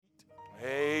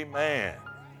Amen.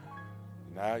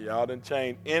 Now, y'all didn't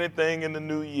change anything in the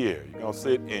new year. You're going to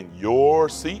sit in your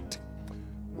seat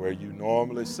where you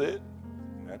normally sit.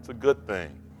 That's a good thing.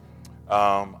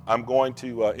 I'm going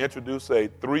to introduce a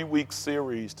 3-week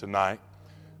series tonight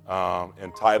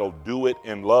entitled Do It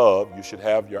in Love. You should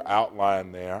have your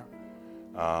outline there.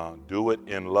 Do It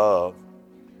in Love.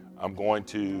 I'm going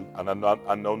to, and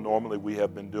I know normally we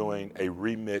have been doing a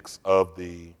remix of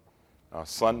the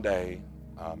Sunday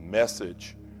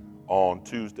message on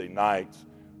Tuesday nights,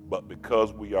 but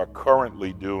because we are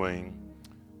currently doing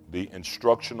the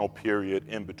instructional period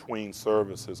in between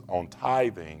services on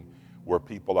tithing, where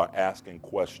people are asking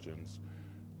questions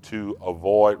to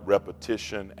avoid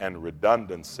repetition and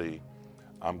redundancy,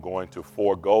 I'm going to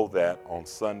forego that on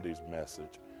Sunday's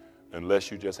message. Unless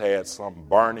you just had some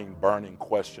burning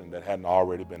question that hadn't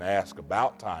already been asked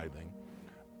about tithing,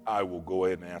 I will go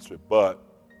ahead and answer it. But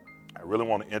I really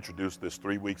want to introduce this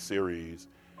 3-week series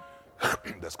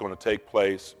that's going to take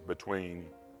place between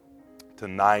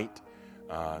tonight,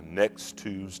 next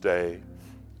Tuesday,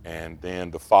 and then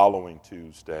the following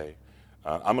Tuesday.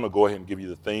 I'm going to go ahead and give you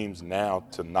the themes now.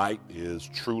 Tonight is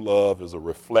True Love is a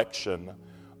Reflection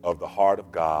of the Heart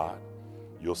of God.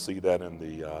 You'll see that in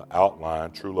the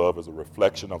outline. True love is a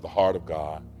reflection of the heart of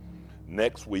God.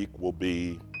 Next week will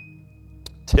be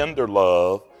Tender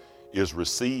Love is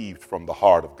Received from the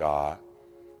Heart of God.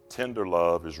 Tender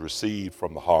love is received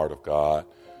from the heart of God.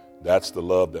 That's the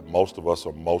love that most of us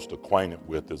are most acquainted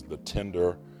with, is the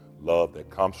tender love that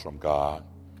comes from God.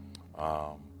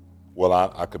 Well,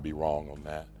 I could be wrong on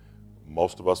that.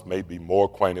 Most of us may be more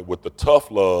acquainted with the tough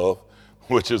love,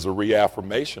 which is a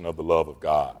reaffirmation of the love of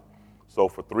God. So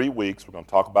for 3 weeks, we're going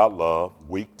to talk about love.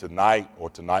 Tonight,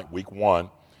 week 1,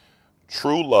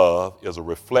 true love is a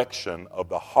reflection of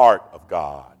the heart of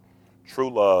God. True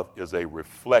love is a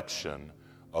reflection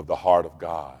of the heart of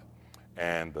God.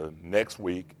 And the next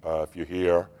week, if you're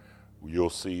here, you'll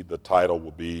see the title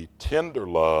will be Tender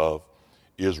Love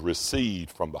is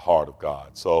Received from the Heart of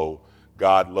God. So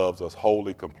God loves us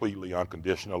wholly, completely,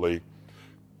 unconditionally,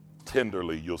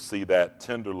 tenderly. You'll see that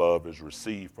tender love is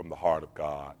received from the heart of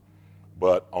God.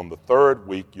 But on the 3rd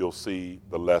week, you'll see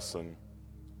the lesson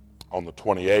on the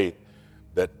 28th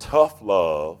that tough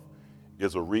love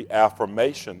is a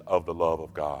reaffirmation of the love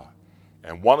of God.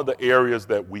 And one of the areas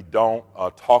that we don't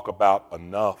talk about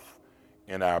enough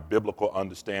in our biblical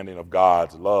understanding of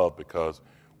God's love, because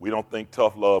we don't think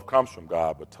tough love comes from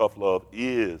God, but tough love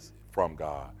is from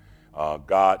God.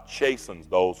 God chastens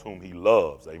those whom he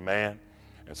loves, amen?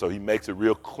 And so he makes it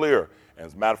real clear. And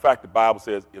as a matter of fact, the Bible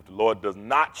says if the Lord does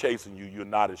not chasten you, you're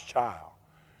not his child.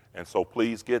 And so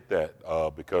please get that,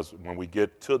 because when we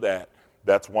get to that,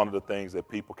 that's one of the things that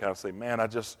people kind of say, man, I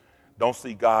just don't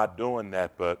see God doing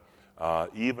that. But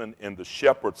even in the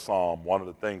shepherd psalm, one of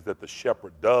the things that the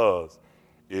shepherd does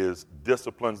is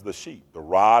disciplines the sheep. The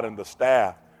rod and the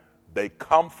staff, they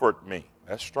comfort me.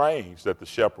 That's strange that the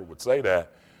shepherd would say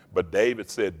that. But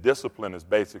David said discipline is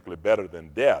basically better than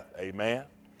death. Amen?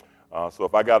 So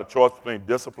if I got a choice between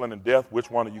discipline and death,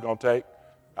 which one are you going to take?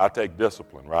 I'll take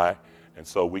discipline, right? And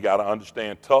so we got to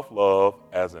understand tough love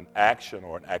as an action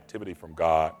or an activity from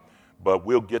God. But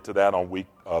we'll get to that on week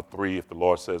 3 if the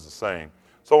Lord says the same.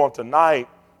 So on tonight,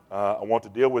 I want to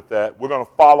deal with that. We're going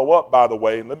to follow up, by the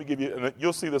way. And let me give you, and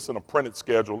you'll see this in a printed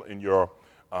schedule in your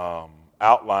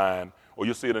outline, or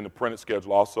you'll see it in the printed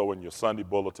schedule also in your Sunday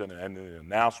bulletin and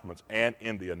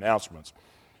in the announcements.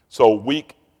 So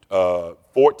week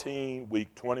 14,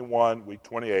 week 21, week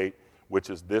 28, which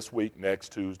is this week,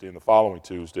 next Tuesday, and the following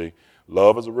Tuesday.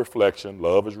 Love is a reflection,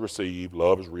 love is received,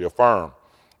 love is reaffirmed.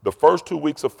 The first 2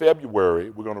 weeks of February,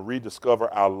 we're going to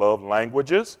rediscover our love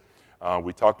languages.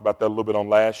 We talked about that a little bit on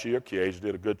last year. Kiesha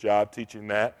did a good job teaching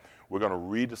that. We're going to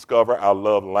rediscover our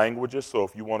love languages. So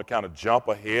if you want to kind of jump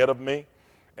ahead of me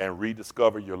and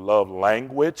rediscover your love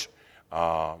language,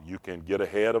 you can get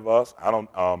ahead of us. I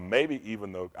don't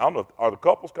know, are the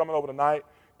couples coming over tonight,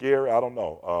 Gary? I don't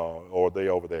know. Or are they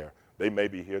over there? They may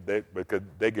be here because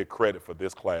they get credit for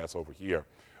this class over here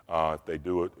if they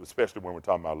do it, especially when we're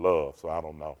talking about love. So I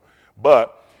don't know.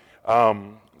 But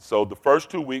so the first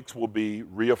 2 weeks will be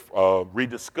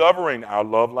rediscovering our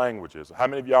love languages. How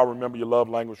many of y'all remember your love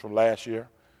language from last year?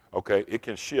 Okay, it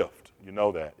can shift. You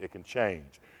know that. It can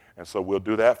change. And so we'll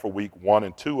do that for week 1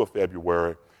 and 2 of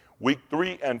February. Week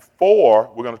 3 and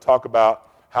 4, we're going to talk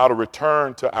about how to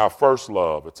return to our first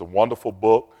love. It's a wonderful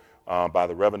book by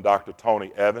the Reverend Dr.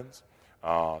 Tony Evans.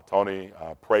 Tony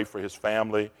prayed for his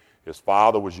family. His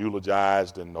father was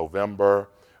eulogized in November.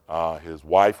 His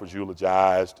wife was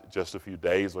eulogized just a few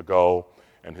days ago.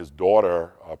 And his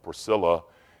daughter, Priscilla,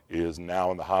 is now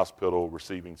in the hospital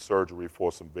receiving surgery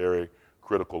for some very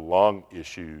critical lung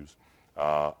issues.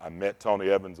 I met Tony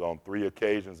Evans on 3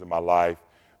 occasions in my life.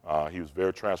 He was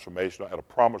very transformational at a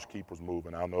Promise Keepers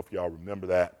movement. I don't know if y'all remember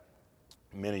that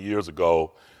many years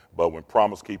ago, but when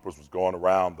Promise Keepers was going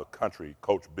around the country,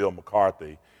 Coach Bill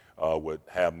McCarthy would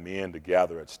have men to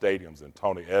gather at stadiums, and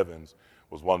Tony Evans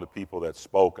was one of the people that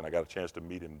spoke, and I got a chance to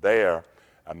meet him there.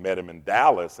 I met him in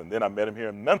Dallas, and then I met him here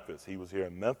in Memphis. He was here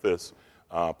in Memphis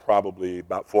probably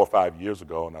about 4 or 5 years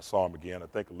ago, and I saw him again. I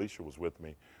think Alicia was with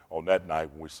me on that night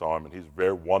when we saw him, and he's a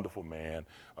very wonderful man.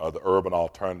 The Urban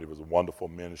Alternative is a wonderful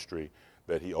ministry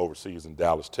that he oversees in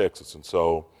Dallas, Texas. And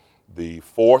so the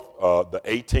 4th, the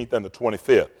 18th, and the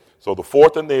 25th. So the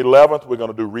 4th and the 11th, we're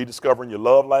going to do Rediscovering Your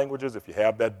Love Languages. If you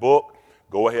have that book,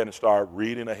 go ahead and start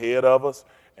reading ahead of us.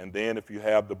 And then if you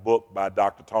have the book by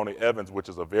Dr. Tony Evans, which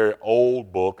is a very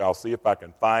old book, I'll see if I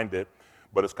can find it,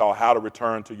 but it's called How to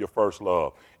Return to Your First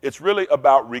Love. It's really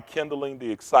about rekindling the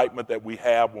excitement that we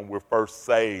have when we're first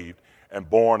saved and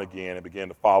born again and begin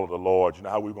to follow the Lord. You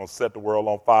know how we're going to set the world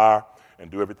on fire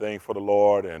and do everything for the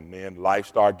Lord, and then life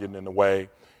start getting in the way.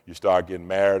 You start getting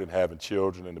married and having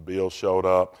children, and the bills showed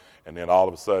up, and then all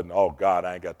of a sudden, oh, God,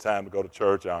 I ain't got time to go to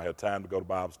church. I don't have time to go to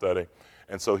Bible study.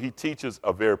 And so he teaches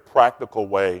a very practical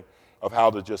way of how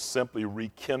to just simply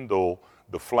rekindle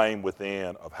the flame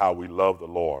within of how we love the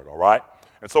Lord, all right?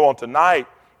 And so on tonight,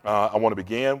 I want to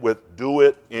begin with do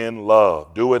it in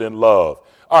love. Do it in love.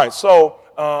 All right, so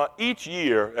each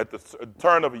year, at the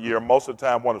turn of a year, most of the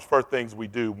time, one of the first things we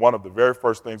do, one of the very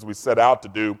first things we set out to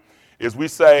do is we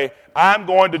say, I'm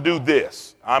going to do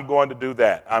this. I'm going to do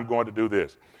that. I'm going to do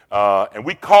this. And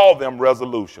we call them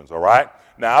resolutions, all right?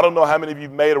 Now, I don't know how many of you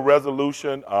made a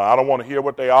resolution. I don't want to hear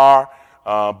what they are.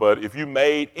 But if you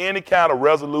made any kind of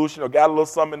resolution or got a little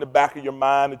something in the back of your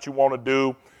mind that you want to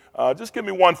do, just give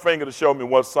me one finger to show me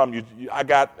what something I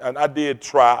got. And I did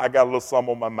try. I got a little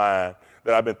something on my mind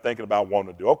that I've been thinking about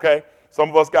wanting to do. Okay, some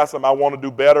of us got something. I want to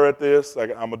do better at this. I'm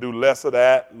going to do less of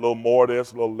that, a little more of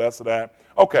this, a little less of that.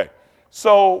 Okay,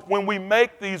 so when we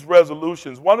make these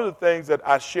resolutions, one of the things that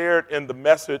I shared in the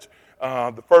message,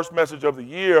 the first message of the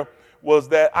year, was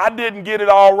that I didn't get it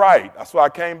all right. So I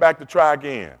came back to try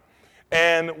again.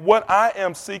 And what I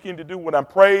am seeking to do when I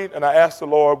prayed and I asked the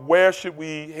Lord, where should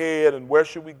we head and where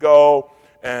should we go?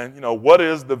 And, you know, what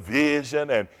is the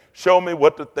vision? And show me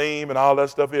what the theme and all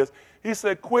that stuff is. He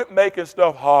said, quit making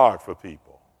stuff hard for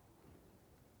people.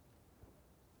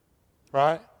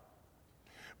 Right?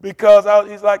 Because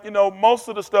he's like, you know, most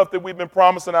of the stuff that we've been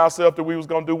promising ourselves that we was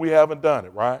going to do, we haven't done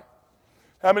it, right?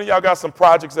 How many of y'all got some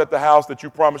projects at the house that you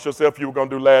promised yourself you were going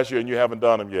to do last year and you haven't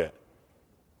done them yet?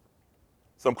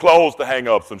 Some clothes to hang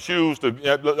up, some shoes to,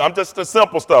 you know, I'm just the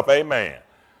simple stuff, amen.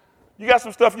 You got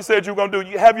some stuff you said you were going to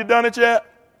do. Have you done it yet?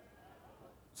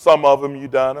 Some of them you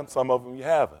done them, some of them you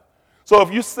haven't. So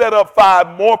if you set up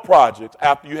 5 more projects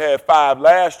after you had 5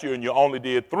 last year and you only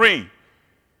did 3,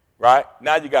 right?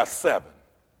 Now you got 7.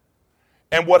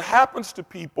 And what happens to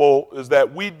people is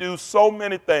that we do so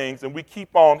many things and we keep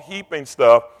on heaping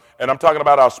stuff, and I'm talking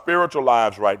about our spiritual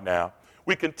lives right now.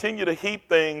 We continue to heap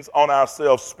things on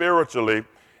ourselves spiritually,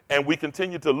 and we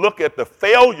continue to look at the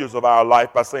failures of our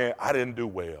life by saying, I didn't do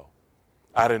well.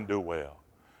 I didn't do well.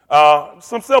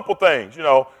 Some simple things, you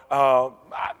know,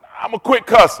 I'm going to quit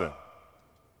cussing.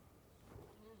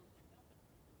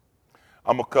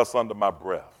 I'm going to cuss under my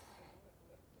breath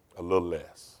a little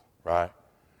less, right?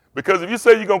 Because if you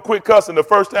say you're going to quit cussing, the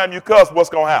first time you cuss, what's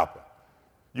going to happen?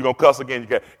 You're going to cuss again. You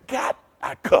go, God,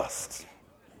 I cussed.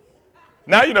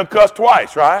 Now you done cussed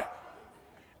twice, right?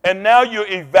 And now you're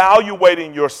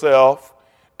evaluating yourself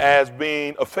as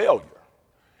being a failure.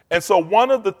 And so one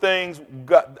of the things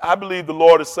I believe the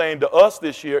Lord is saying to us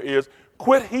this year is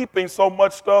quit heaping so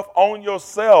much stuff on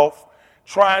yourself,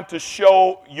 trying to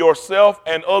show yourself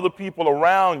and other people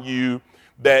around you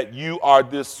that you are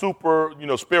this super,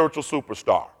 spiritual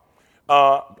superstar.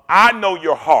 I know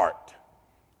your heart.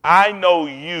 I know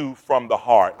you from the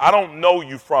heart. I don't know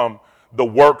you from the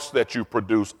works that you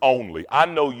produce only. I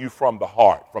know you from the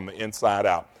heart, from the inside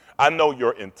out. I know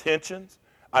your intentions.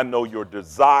 I know your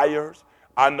desires.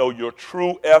 I know your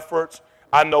true efforts.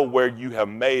 I know where you have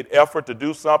made effort to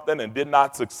do something and did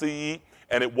not succeed,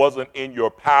 and it wasn't in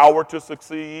your power to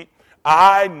succeed.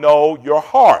 I know your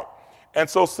heart. And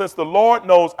so since the Lord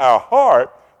knows our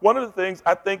heart, one of the things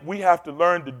I think we have to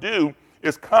learn to do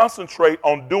is concentrate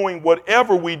on doing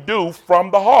whatever we do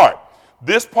from the heart.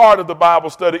 This part of the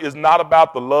Bible study is not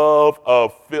about the love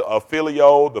of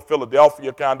phileo, the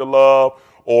Philadelphia kind of love,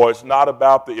 or it's not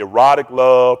about the erotic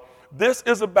love. This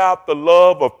is about the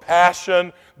love of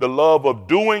passion, the love of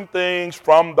doing things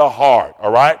from the heart,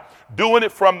 all right? Doing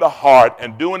it from the heart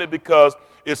and doing it because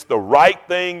It's the right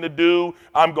thing to do.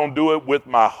 I'm going to do it with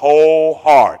my whole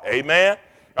heart. Amen?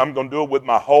 I'm going to do it with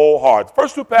my whole heart. The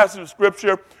first two passages of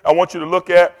Scripture I want you to look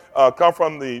at come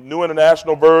from the New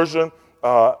International Version.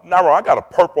 Nairo, I got a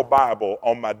purple Bible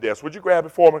on my desk. Would you grab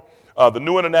it for me? The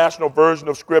New International Version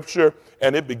of Scripture,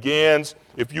 and it begins,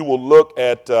 if you will look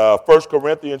at 1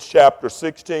 Corinthians chapter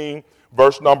 16,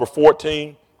 verse number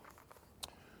 14.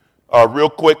 Real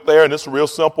quick there, and it's a real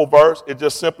simple verse. It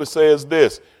just simply says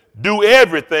this: do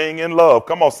everything in love.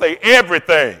 Come on, say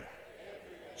everything.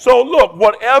 So look,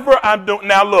 whatever I'm doing,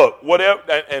 now look, whatever,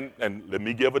 and let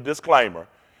me give a disclaimer.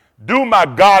 Do my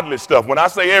godly stuff. When I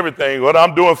say everything, what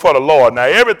I'm doing for the Lord. Now,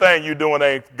 everything you're doing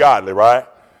ain't godly, right?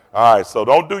 All right, so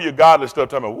don't do your godly stuff.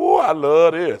 Tell me, whoa, I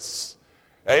love this.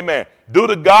 Amen. Do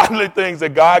the godly things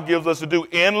that God gives us to do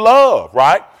in love,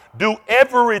 right? Do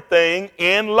everything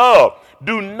in love.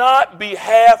 Do not be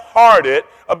half-hearted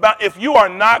about, if you are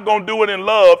not going to do it in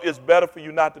love, it's better for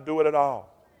you not to do it at all.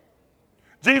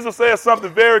 Jesus says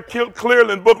something very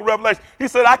clearly in the book of Revelation. He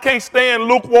said, I can't stand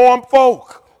lukewarm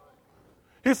folk.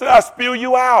 He said, I spew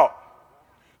you out.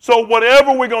 So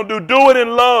whatever we're going to do it in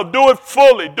love. Do it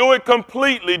fully. Do it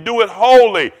completely. Do it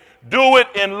wholly. Do it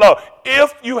in love.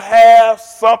 If you have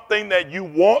something that you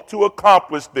want to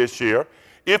accomplish this year,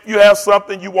 if you have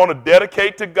something you want to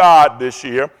dedicate to God this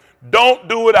year, don't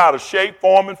do it out of shape,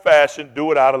 form, and fashion.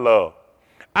 Do it out of love.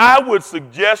 I would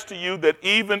suggest to you that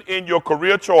even in your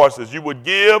career choices, you would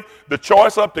give the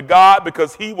choice up to God,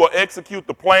 because he will execute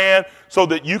the plan so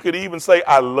that you could even say,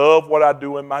 I love what I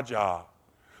do in my job.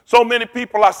 So many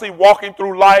people I see walking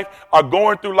through life are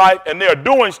going through life and they're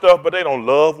doing stuff, but they don't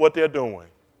love what they're doing.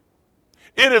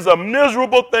 It is a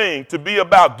miserable thing to be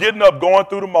about getting up, going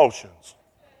through the motions.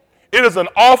 It is an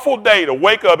awful day to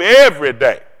wake up every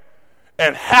day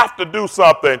and have to do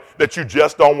something that you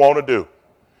just don't want to do.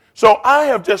 So I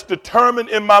have just determined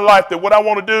in my life that what I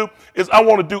want to do is I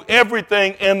want to do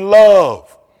everything in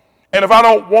love. And if I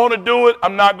don't want to do it,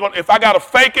 I'm not going to. If I got to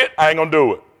fake it, I ain't going to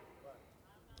do it.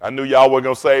 I knew y'all weren't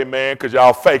going to say amen because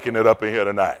y'all faking it up in here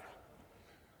tonight.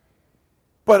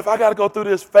 But if I got to go through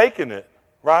this faking it,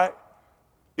 right,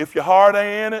 if your heart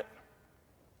ain't in it,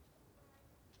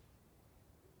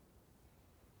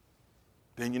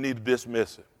 then you need to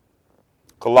dismiss it.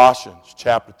 Colossians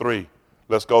chapter 3.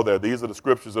 Let's go there. These are the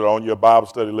scriptures that are on your Bible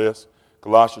study list.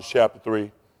 Colossians chapter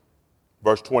 3,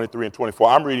 verse 23 and 24.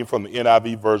 I'm reading from the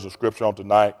NIV version of scripture on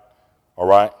tonight. All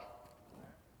right?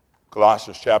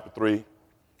 Colossians chapter 3,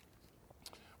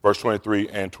 verse 23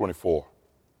 and 24.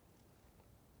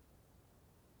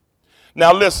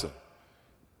 Now listen.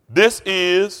 This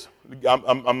is, I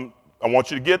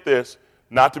want you to get this,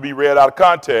 not to be read out of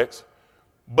context,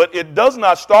 but it does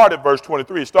not start at verse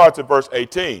 23. It starts at verse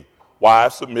 18.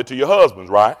 Wives, submit to your husbands,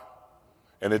 right?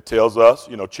 And it tells us,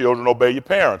 children, obey your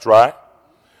parents, right?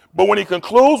 But when he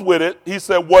concludes with it, he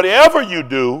said, whatever you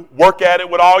do, work at it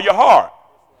with all your heart.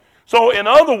 So in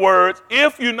other words,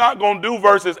 if you're not going to do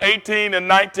verses 18 and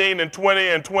 19 and 20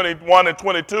 and 21 and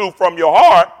 22 from your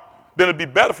heart, then it'd be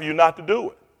better for you not to do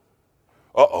it.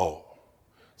 Uh-oh.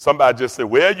 Somebody just said,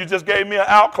 well, you just gave me an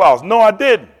out clause. No, I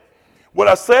didn't. What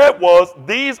I said was,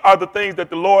 these are the things that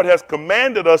the Lord has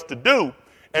commanded us to do.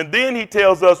 And then he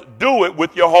tells us, do it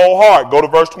with your whole heart. Go to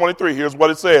verse 23. Here's what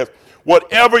it says.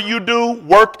 Whatever you do,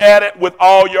 work at it with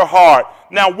all your heart.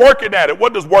 Now, working at it,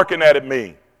 what does working at it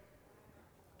mean?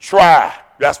 Try.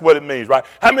 That's what it means, right?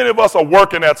 How many of us are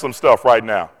working at some stuff right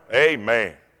now?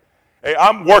 Amen. Hey,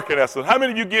 I'm working at some. How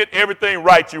many of you get everything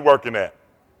right you're working at?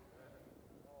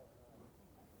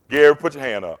 Gary, put your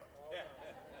hand up.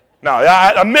 Now,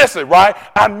 I miss it, right?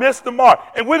 I missed the mark.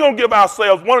 And we're going to give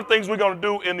ourselves, one of the things we're going to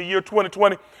do in the year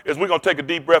 2020 is we're going to take a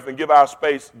deep breath and give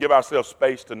ourselves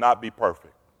space to not be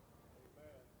perfect.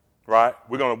 Right?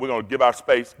 We're going to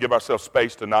give ourselves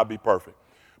space to not be perfect.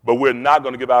 But we're not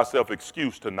going to give ourselves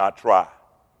excuse to not try.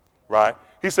 Right?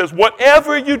 He says,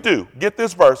 whatever you do, get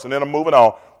this verse, and then I'm moving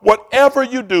on. Whatever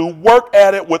you do, work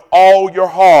at it with all your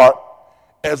heart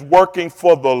as working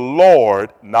for the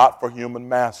Lord, not for human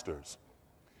masters.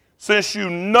 Since you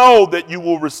know that you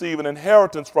will receive an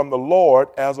inheritance from the Lord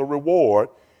as a reward,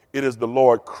 it is the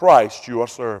Lord Christ you are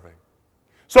serving.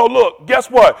 So look, guess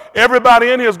what?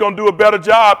 Everybody in here is going to do a better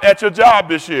job at your job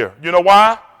this year. You know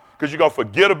why? Because you're going to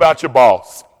forget about your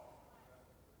boss.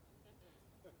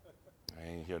 I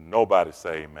ain't hear nobody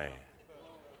say amen.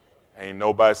 Ain't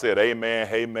nobody said amen,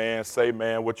 hey man, say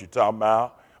man, what you talking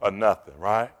about, or nothing,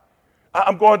 right?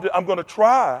 I'm going to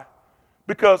try,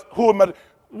 because who am I?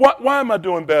 Why am I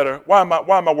doing better? Why am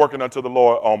I working unto the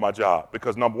Lord on my job?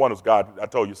 Because number one is God, I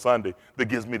told you Sunday, that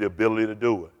gives me the ability to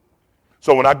do it.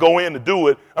 So when I go in to do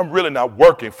it, I'm really not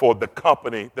working for the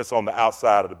company that's on the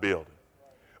outside of the building.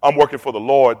 I'm working for the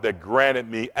Lord that granted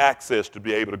me access to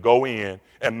be able to go in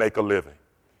and make a living.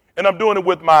 And I'm doing it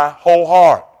with my whole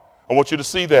heart. I want you to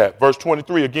see that. Verse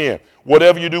 23 again.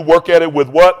 Whatever you do, work at it with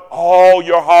what? All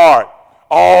your heart.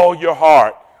 All your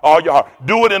heart. All your heart.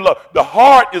 Do it in love. The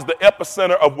heart is the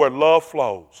epicenter of where love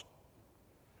flows.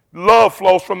 Love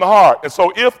flows from the heart. And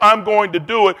so if I'm going to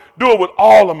do it with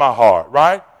all of my heart,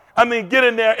 right? I mean, get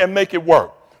in there and make it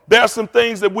work. There are some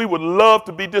things that we would love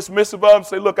to be dismissive of and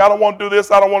say, look, I don't want to do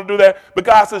this, I don't want to do that. But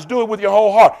God says, do it with your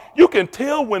whole heart. You can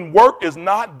tell when work is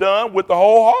not done with the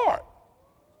whole heart.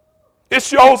 It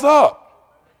shows up.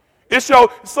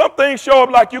 Some things show up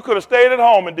like you could have stayed at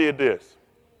home and did this.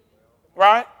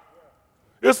 Right?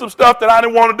 There's some stuff that I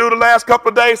didn't want to do the last couple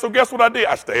of days, so guess what I did?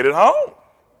 I stayed at home.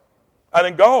 I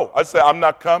didn't go. I said, I'm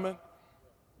not coming.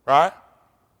 Right?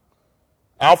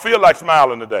 I don't feel like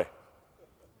smiling today.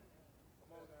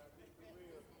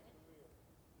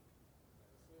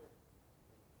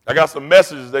 I got some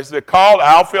messages. They said, call.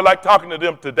 I don't feel like talking to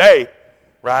them today,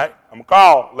 right? I'm going to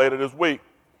call later this week.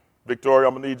 Victoria,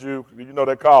 I'm going to need you. You know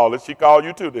that call. Let she call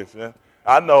you too this. Yeah?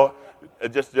 I know.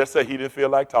 Just say he didn't feel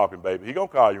like talking, baby. He going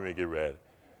to call you when you get ready.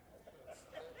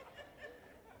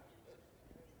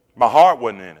 My heart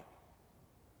wasn't in it.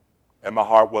 And my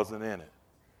heart wasn't in it.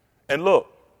 And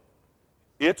look,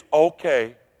 it's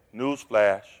okay,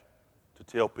 newsflash, to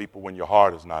tell people when your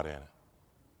heart is not in it.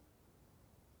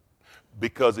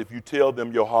 Because if you tell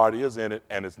them your heart is in it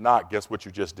and it's not, guess what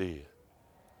you just did?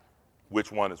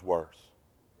 Which one is worse?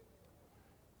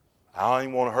 I don't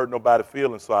even want to hurt nobody's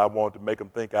feelings, so I wanted to make them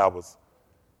think I was.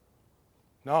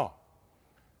 No.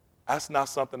 That's not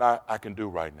something I can do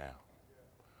right now.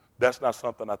 That's not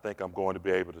something I think I'm going to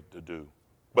be able to do.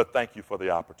 But thank you for the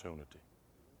opportunity.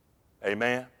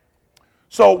 Amen?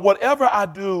 So whatever I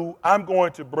do, I'm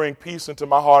going to bring peace into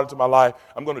my heart, into my life.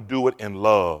 I'm going to do it in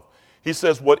love. He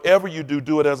says, whatever you do,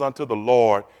 do it as unto the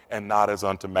Lord and not as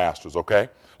unto masters, okay?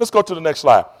 Let's go to the next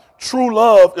slide. True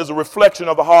love is a reflection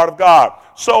of the heart of God.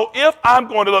 So if I'm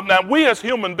going to love, now we as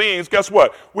human beings, guess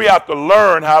what? We have to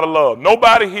learn how to love.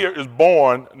 Nobody here is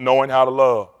born knowing how to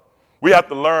love. We have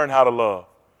to learn how to love.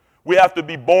 We have to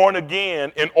be born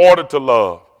again in order to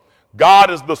love.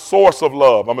 God is the source of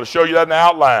love. I'm going to show you that in the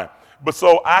outline. But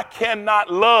so I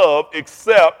cannot love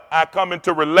except I come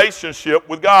into relationship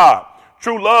with God.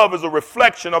 True love is a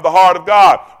reflection of the heart of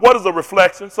God. What is a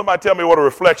reflection? Somebody tell me what a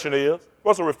reflection is.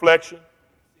 What's a reflection?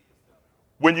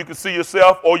 When you can see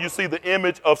yourself or you see the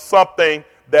image of something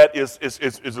that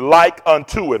is like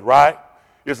unto it, right?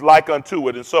 It's like unto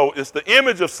it. And so it's the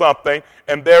image of something,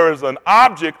 and there is an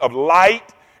object of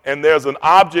light, and there's an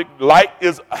object, light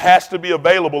has to be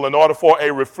available in order for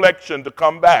a reflection to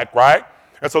come back, right?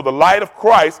 And so the light of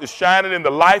Christ is shining in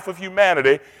the life of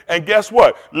humanity. And guess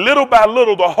what? Little by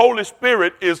little, the Holy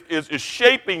Spirit is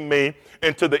shaping me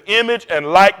into the image and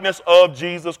likeness of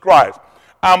Jesus Christ.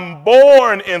 I'm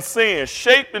born in sin,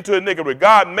 shaped into iniquity.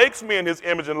 God makes me in his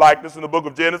image and likeness in the book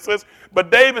of Genesis.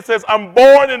 But David says, I'm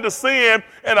born into sin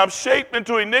and I'm shaped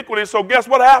into iniquity. So guess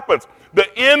what happens? The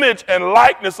image and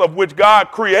likeness of which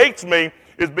God creates me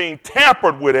is being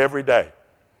tampered with every day.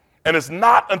 And it's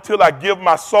not until I give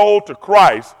my soul to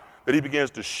Christ that he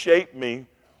begins to shape me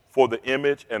for the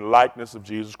image and likeness of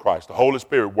Jesus Christ. The Holy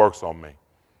Spirit works on me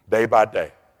day by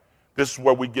day. This is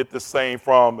where we get this saying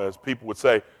from, as people would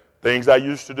say, things I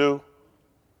used to do.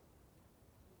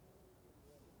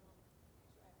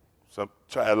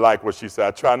 I like what she said.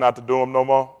 I try not to do them no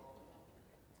more.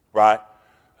 Right?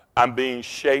 I'm being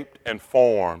shaped and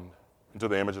formed into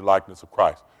the image and likeness of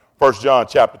Christ. 1 John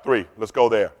chapter 3. Let's go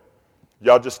there.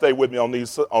 Y'all just stay with me on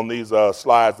these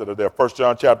slides that are there. 1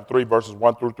 John chapter 3, verses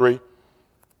 1 through 3.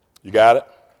 You got it?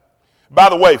 By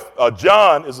the way,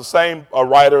 John is the same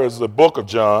writer as the book of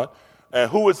John.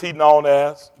 And who is he known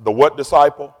as? The what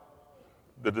disciple?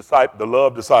 The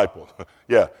love disciple.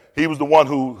 Yeah, he was the one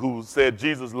who said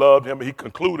Jesus loved him. He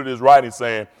concluded his writing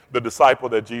saying, the disciple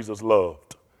that Jesus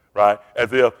loved, right?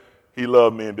 As if he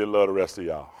loved me and didn't love the rest of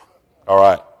y'all. All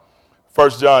right.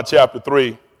 1 John chapter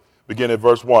 3, beginning at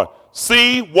verse 1.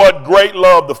 See what great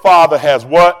love the Father has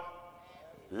what?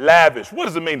 Lavish. What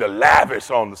does it mean to lavish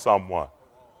on someone?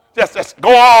 Just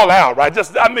go all out, right?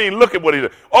 Look at what he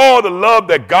did. All the love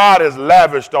that God has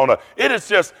lavished on us. It is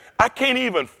just, I can't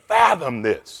even fathom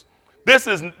this. This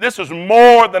is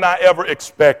more than I ever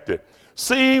expected.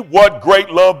 See what great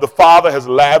love the Father has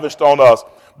lavished on us,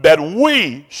 that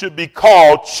we should be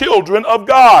called children of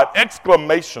God!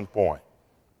 Exclamation point.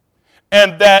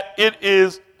 And that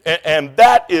is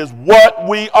what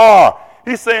we are.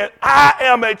 He's saying, I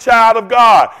am a child of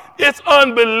God. It's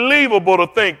unbelievable to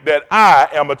think that I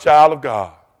am a child of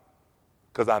God.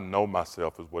 Because I know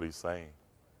myself is what he's saying.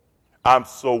 I'm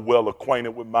so well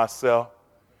acquainted with myself.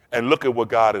 And look at what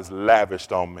God has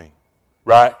lavished on me,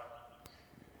 right?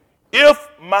 If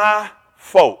my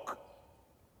folk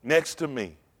next to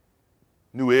me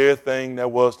knew everything there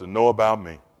was to know about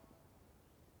me,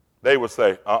 they would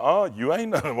say, you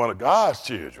ain't none one of God's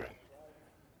children.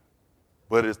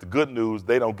 But it's the good news,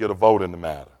 they don't get a vote in the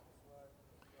matter.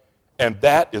 And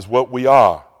that is what we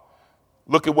are.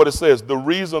 Look at what it says. The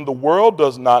reason the world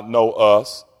does not know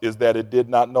us is that it did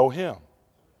not know him.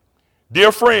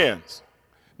 Dear friends,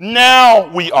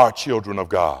 now we are children of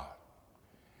God.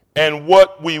 And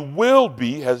what we will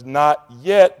be has not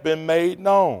yet been made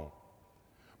known.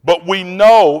 But we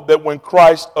know that when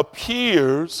Christ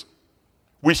appears,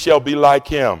 we shall be like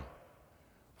him,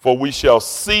 for we shall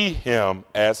see him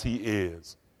as he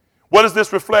is. What is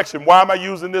this reflection? Why am I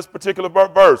using this particular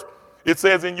verse? It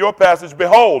says in your passage,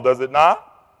 behold, does it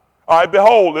not? All right,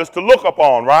 behold is to look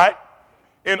upon, right?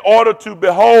 In order to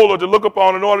behold or to look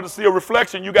upon, in order to see a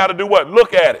reflection, you got to do what?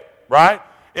 Look at it, right?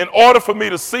 In order for me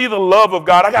to see the love of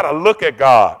God, I got to look at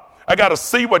God. I got to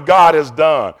see what God has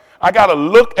done. I got to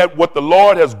look at what the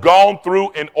Lord has gone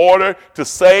through in order to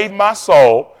save my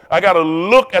soul. I got to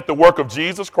look at the work of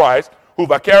Jesus Christ, who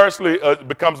vicariously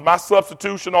becomes my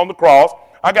substitution on the cross.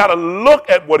 I got to look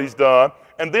at what he's done,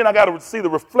 and then I got to see the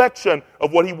reflection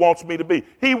of what he wants me to be.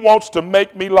 He wants to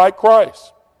make me like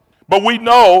Christ. But we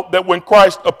know that when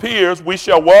Christ appears, we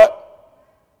shall what?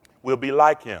 We'll be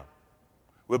like him.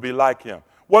 We'll be like him.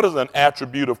 What is an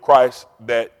attribute of Christ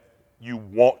that you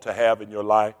want to have in your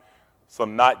life?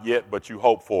 Some not yet, but you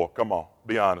hope for. Come on,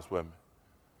 be honest with me.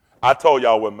 I told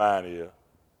y'all what mine is.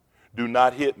 Do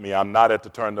not hit me. I'm not at the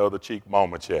turn the other cheek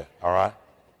moment yet, all right?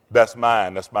 That's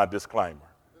mine. That's my disclaimer.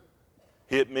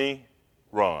 Hit me,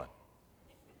 run.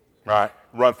 Right?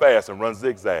 Run fast and run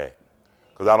zigzag,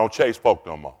 because I don't chase folk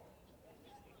no more.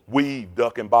 Weave,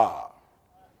 duck, and bob,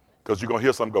 because you're going to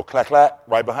hear something go clack, clack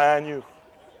right behind you.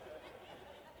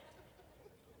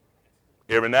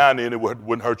 Every now and then it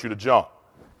wouldn't hurt you to jump.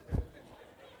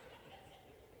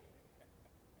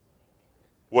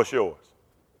 What's yours?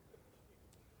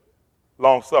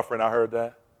 Long suffering, I heard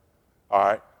that. All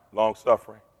right, long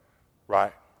suffering,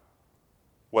 right?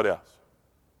 What else?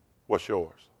 What's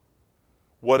yours?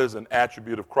 What is an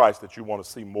attribute of Christ that you want to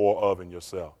see more of in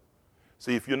yourself?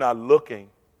 See, if you're not looking,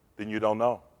 then you don't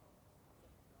know.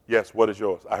 Yes, what is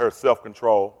yours? I heard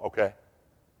self-control, okay.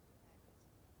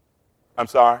 I'm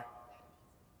sorry?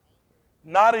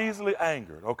 Not easily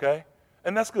angered, okay?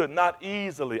 And that's good, not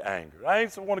easily angered. I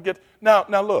ain't want to get, now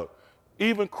look,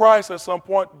 even Christ at some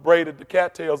point braided the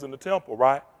cattails in the temple,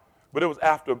 right? But it was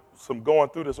after some going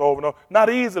through this over and over. Not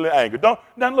easily angered.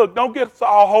 Don't get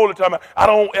all holy time. I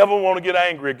don't ever want to get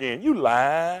angry again. You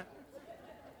lying.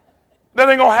 That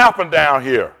ain't going to happen down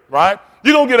here, right?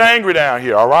 You're going to get angry down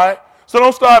here, all right? So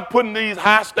don't start putting these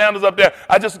high standards up there.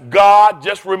 God,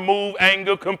 just remove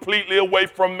anger completely away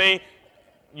from me.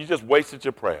 You just wasted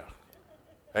your prayer.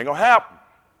 Ain't going to happen.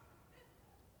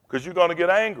 Because you're going to get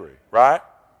angry, right?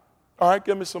 All right,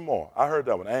 give me some more. I heard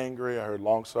that one. Angry. I heard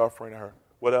long suffering. I heard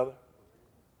what other?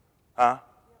 Huh?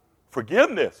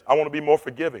 Forgiveness. I want to be more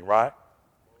forgiving, right?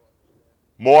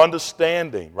 More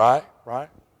understanding, right? Right?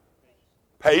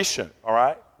 Patient, all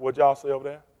right? What'd y'all say over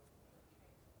there?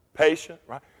 Patient,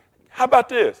 right? How about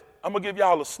this? I'm going to give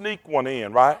y'all a sneak one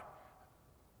in, right?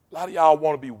 A lot of y'all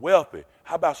want to be wealthy.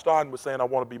 How about starting with saying I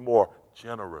want to be more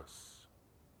generous?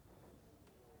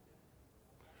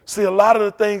 See, a lot of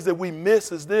the things that we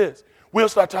miss is this. We'll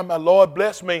start talking about, Lord,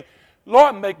 bless me.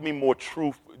 Lord, make me more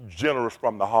generous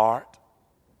from the heart.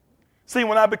 See,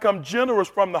 when I become generous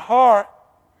from the heart,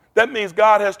 that means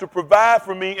God has to provide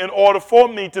for me in order for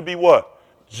me to be what?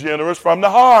 Generous from the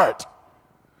heart.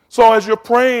 So as you're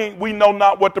praying, we know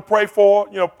not what to pray for.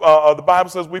 You know, the Bible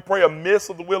says we pray amiss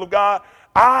of the will of God.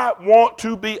 I want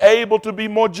to be able to be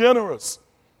more generous.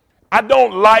 I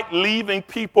don't like leaving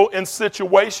people in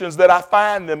situations that I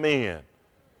find them in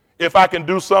if I can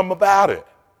do something about it.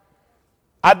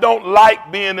 I don't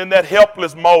like being in that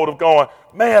helpless mode of going,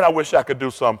 man, I wish I could do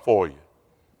something for you.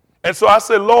 And so I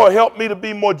said, Lord, help me to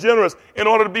be more generous. In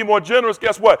order to be more generous,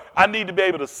 guess what? I need to be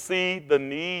able to see the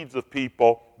needs of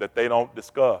people that they don't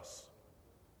discuss.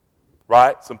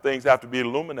 Right? Some things have to be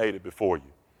illuminated before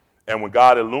you. And when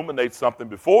God illuminates something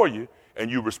before you and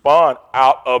you respond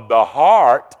out of the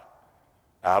heart,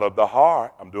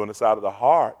 I'm doing this out of the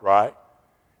heart, right?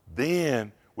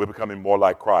 Then we're becoming more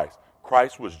like Christ.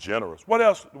 Christ was generous. What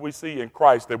else do we see in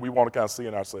Christ that we want to kind of see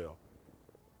in ourselves?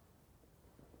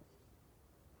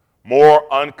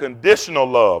 More unconditional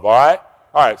love, all right?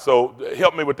 All right, so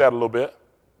help me with that a little bit.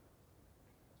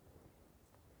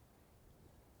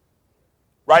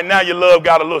 Right now your love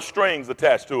got a little strings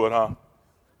attached to it, huh?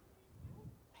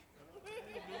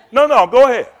 No, go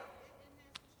ahead.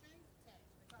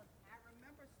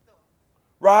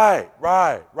 Right.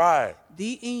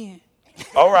 The end.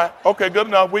 All right. Okay, good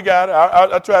enough. We got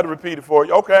it. I tried to repeat it for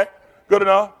you. Okay, good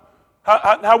enough.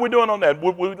 How we doing on that?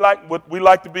 Would we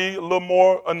like to be a little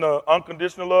more in the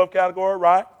unconditional love category,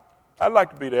 right? I'd like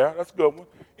to be there. That's a good one.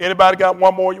 Anybody got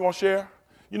one more you want to share?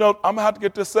 You know, I'm going to have to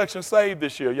get this section saved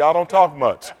this year. Y'all don't talk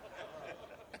much.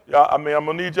 I'm going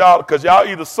to need y'all, because y'all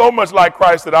either so much like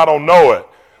Christ that I don't know it,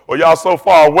 or y'all so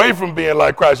far away from being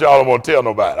like Christ, y'all don't want to tell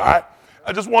nobody, all right?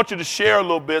 I just want you to share a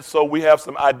little bit so we have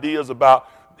some ideas about,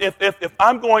 if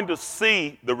I'm going to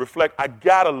see the reflect, I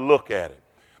got to look at it.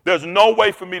 There's no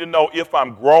way for me to know if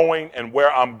I'm growing and where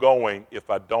I'm going if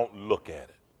I don't look at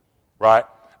it, right?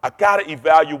 I got to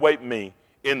evaluate me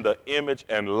in the image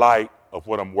and light of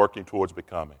what I'm working towards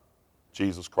becoming,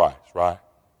 Jesus Christ, right?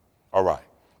 All right.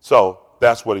 So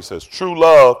that's what he says. True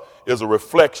love is a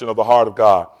reflection of the heart of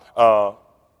God.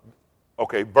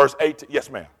 Okay, verse 18. Yes,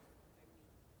 ma'am.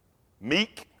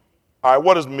 Meek. All right,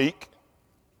 what is meek?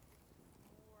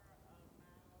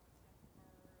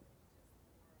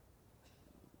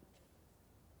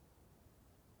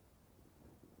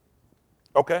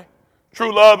 Okay.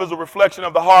 True love is a reflection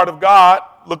of the heart of God.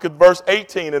 Look at verse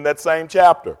 18 in that same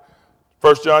chapter.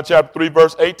 1 John chapter 3,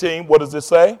 verse 18. What does it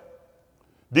say?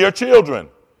 Dear children,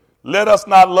 let us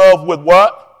not love with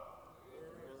what?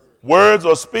 Words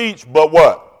or speech, but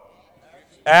what?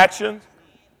 Actions.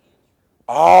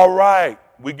 All right.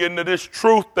 We get into this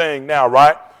truth thing now,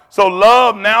 right? So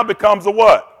love now becomes a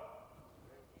what?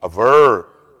 A verb.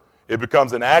 It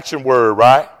becomes an action word,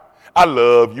 right? I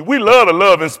love you. We love to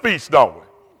love in speech, don't we?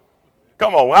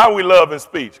 Come on, how we love in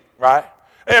speech, right?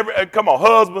 Come on,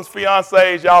 husbands,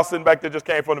 fiancés, y'all sitting back there just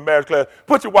came from the marriage class.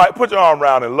 Put your arm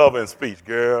around and love in speech,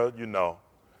 girl. You know,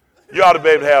 you ought to be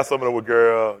able to have some of them with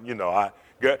girl. You know,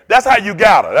 girl. That's how you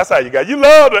got her. That's how you got her. You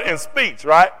love her in speech,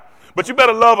 right? But you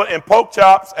better love her in pork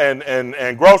chops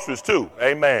and groceries too.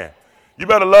 Amen. You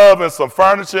better love in some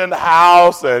furniture in the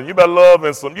house, and you better love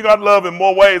in some. You got to love in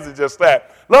more ways than just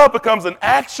that. Love becomes an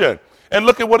action. And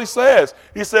look at what he says.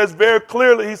 He says very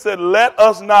clearly, he said, let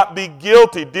us not be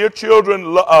guilty. Dear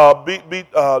children,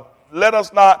 let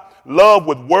us not love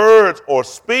with words or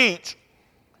speech,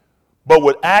 but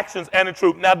with actions and in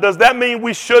truth. Now, does that mean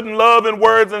we shouldn't love in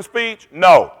words and speech?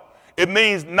 No. It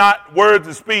means not words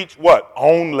and speech, what?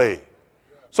 Only.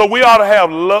 So we ought to have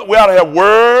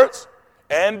words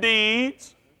and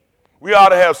deeds. We ought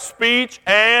to have speech,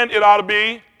 and it ought to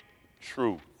be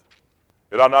truth.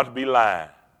 It ought not to be lying.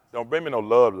 Don't bring me no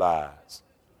love lies.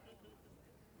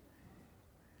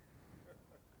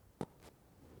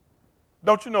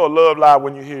 Don't you know a love lie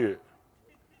when you hear it?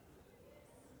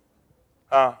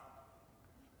 Huh?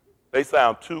 They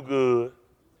sound too good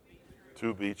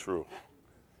to be true.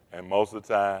 And most of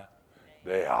the time,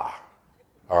 they are.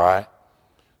 All right?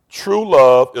 True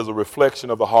love is a reflection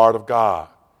of the heart of God.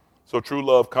 So true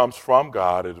love comes from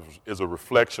God. It is a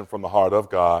reflection from the heart of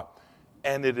God.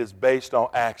 And it is based on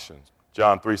actions.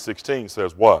 John 3:16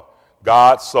 says what?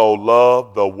 God so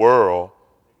loved the world.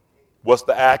 What's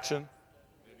the action?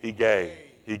 He gave.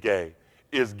 He gave.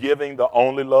 Is giving the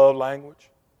only love language?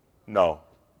 No.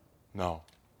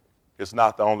 It's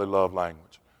not the only love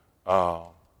language.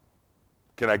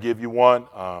 Can I give you one?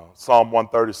 Psalm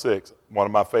 136, one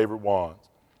of my favorite ones.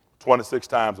 26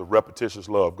 times of repetitious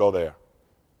love. Go there.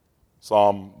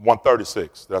 Psalm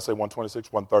 136. Did I say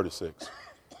 126? 136.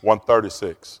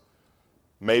 136.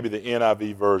 Maybe the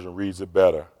NIV version reads it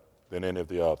better than any of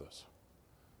the others.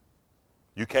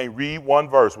 You can't read one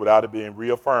verse without it being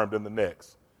reaffirmed in the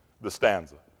next, the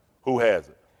stanza. Who has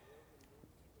it?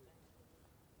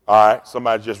 All right,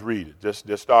 somebody just read it.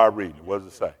 Just start reading it. What does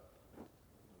it say?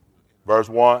 Verse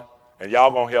 1. And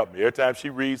y'all going to help me. Every time she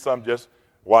reads something, just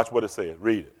watch what it says.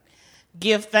 Read it.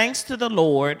 Give thanks to the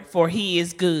Lord, for he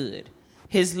is good.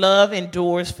 His love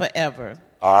endures forever.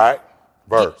 All right,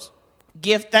 verse.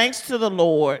 Give thanks to the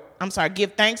Lord.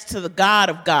 Give thanks to the God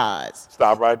of gods.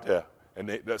 Stop right there.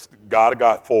 And that's God of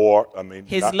God for,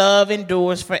 His love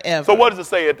endures forever. So what does it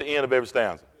say at the end of every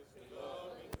stanza?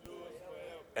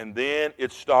 And then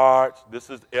it starts, this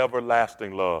is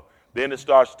everlasting love. Then it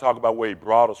starts to talk about where he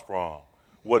brought us from,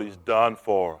 what he's done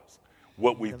for us,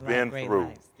 what we've been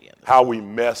through, how we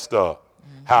messed up,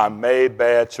 how I made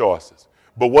bad choices.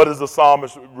 But what does the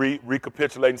psalmist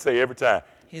recapitulate and say every time?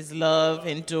 His love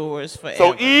endures forever.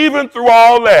 So even through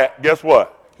all that, guess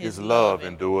what? His love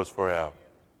endures forever.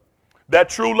 That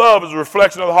true love is a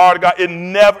reflection of the heart of God. It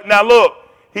never. Now look,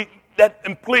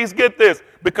 and please get this,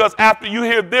 because after you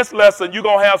hear this lesson, you're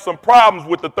going to have some problems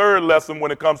with the third lesson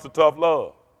when it comes to tough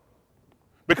love.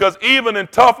 Because even in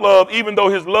tough love, even though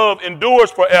his love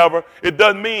endures forever, it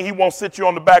doesn't mean he won't sit you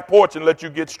on the back porch and let you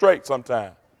get straight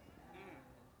sometime.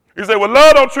 You say, well,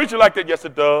 love don't treat you like that. Yes,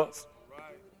 it does.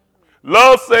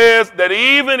 Love says that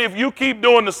even if you keep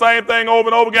doing the same thing over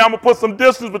and over again, I'm going to put some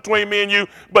distance between me and you.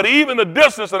 But even the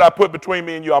distance that I put between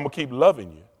me and you, I'm going to keep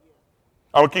loving you.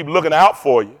 I'm going to keep looking out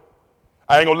for you.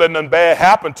 I ain't going to let nothing bad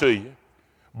happen to you.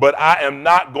 But I am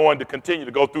not going to continue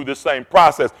to go through this same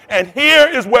process. And here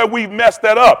is where we've messed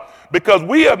that up. Because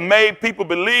we have made people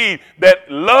believe that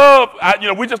love,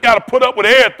 we just got to put up with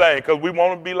everything because we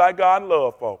want to be like God and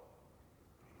love folk.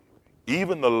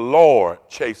 Even the Lord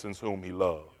chastens whom he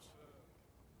loves.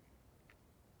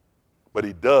 But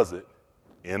he does it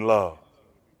in love,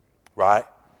 right?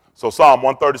 So Psalm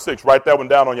 136, write that one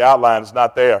down on your outline. It's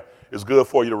not there. It's good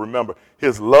for you to remember.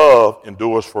 His love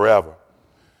endures forever.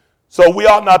 So we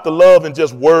ought not to love in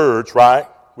just words, right?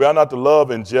 We ought not to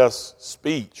love in just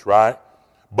speech, right?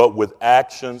 But with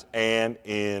actions and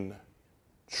in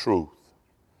truth.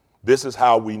 This is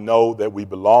how we know that we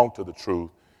belong to the truth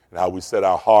and how we set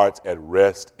our hearts at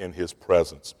rest in his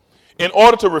presence. In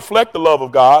order to reflect the love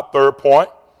of God, third point,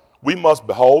 we must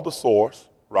behold the source,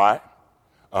 right?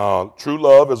 True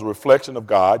love is a reflection of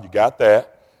God. You got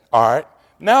that. All right.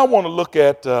 Now I want to look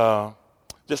at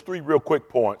just three real quick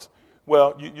points.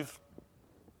 Well,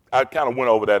 I kind of went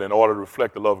over that. In order to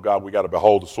reflect the love of God, we got to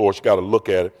behold the source. You got to look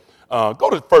at it. Go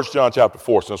to 1 John chapter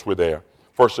 4 since we're there.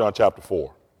 1 John chapter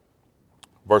 4,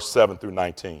 verse 7 through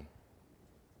 19.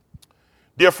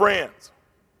 Dear friends,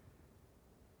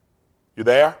 you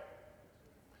there?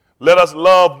 Let us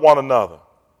love one another.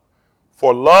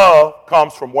 For love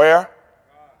comes from where?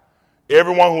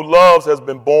 Everyone who loves has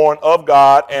been born of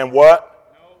God and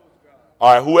what?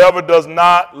 All right, whoever does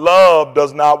not love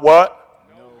does not what?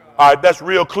 All right, that's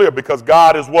real clear because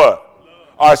God is what?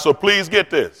 All right, so please get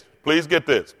this. Please get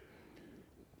this.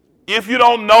 If you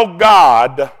don't know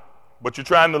God, but you're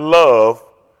trying to love,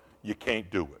 you can't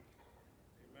do it.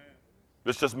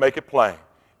 Let's just make it plain.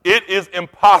 It is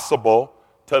impossible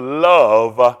to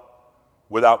love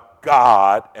without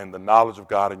God and the knowledge of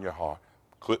God in your heart.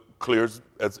 Clear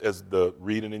as the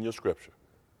reading in your scripture.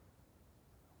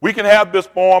 We can have this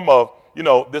form of,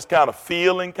 this kind of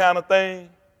feeling kind of thing,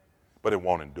 but it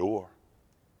won't endure.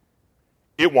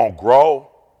 It won't grow.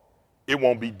 It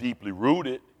won't be deeply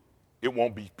rooted. It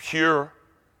won't be pure.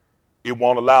 It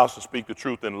won't allow us to speak the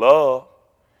truth in love.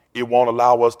 It won't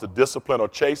allow us to discipline or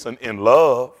chasten in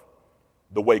love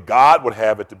the way God would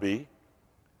have it to be.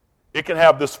 It can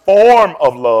have this form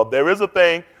of love. There is a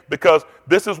thing, because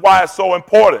this is why it's so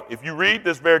important. If you read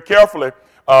this very carefully,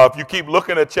 if you keep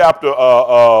looking at chapter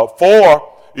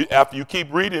 4, after you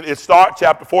keep reading,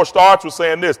 chapter 4 starts with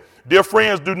saying this: dear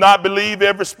friends, do not believe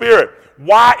every spirit.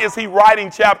 Why is he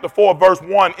writing chapter 4, verse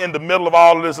 1 in the middle of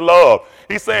all of this love?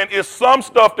 He's saying it's some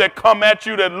stuff that come at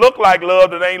you that look like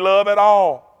love that ain't love at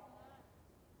all.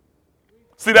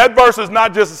 See, that verse is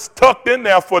not just tucked in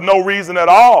there for no reason at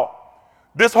all.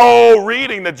 This whole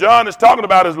reading that John is talking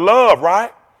about is love,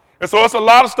 right? And so it's a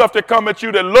lot of stuff that come at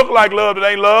you that look like love that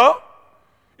ain't love.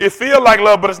 It feels like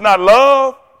love, but it's not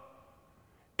love.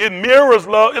 It mirrors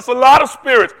love. It's a lot of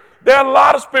spirits. There are a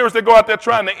lot of spirits that go out there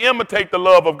trying to imitate the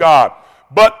love of God.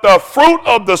 But the fruit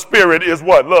of the Spirit is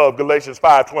what? Love, Galatians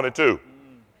 5:22.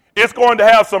 It's going to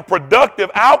have some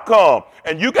productive outcome.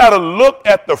 And you got to look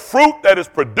at the fruit that is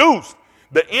produced.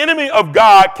 The enemy of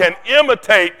God can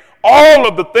imitate all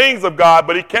of the things of God,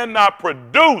 but he cannot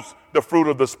produce the fruit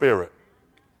of the Spirit.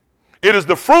 It is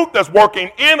the fruit that's working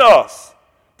in us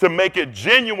to make it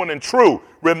genuine and true.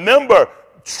 Remember,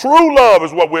 true love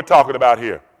is what we're talking about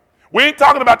here. We ain't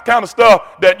talking about the kind of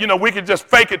stuff that, we can just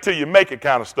fake it till you make it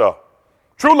kind of stuff.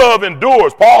 True love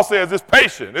endures. Paul says it's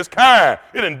patient, it's kind,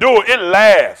 it endures, it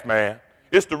lasts, man.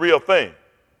 It's the real thing.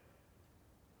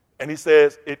 And he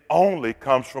says it only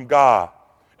comes from God.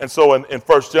 And so in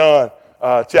 1 John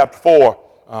chapter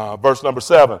 4, verse number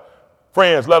 7,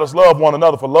 friends, let us love one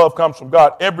another, for love comes from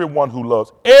God. Everyone who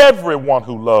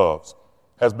loves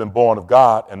has been born of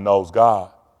God and knows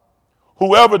God.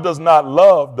 Whoever does not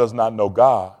love does not know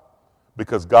God,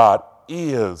 because God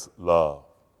is love.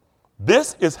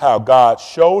 This is how God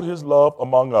showed his love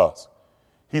among us.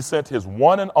 He sent his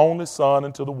one and only Son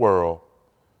into the world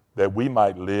that we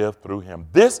might live through him.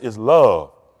 This is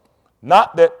love.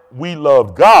 Not that we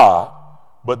loved God,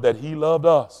 but that he loved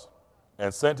us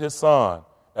and sent his Son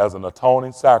as an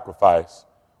atoning sacrifice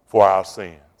for our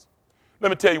sins. Let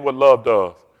me tell you what love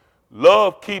does.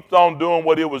 Love keeps on doing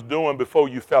what it was doing before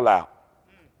you fell out.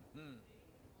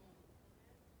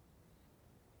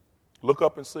 Look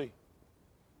up and see.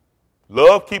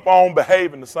 Love keep on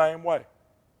behaving the same way.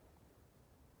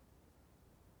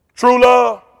 True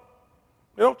love,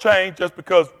 it don't change just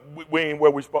because we ain't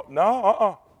where we supposed.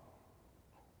 No,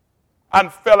 I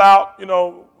fell out,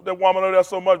 that woman over there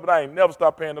so much, but I ain't never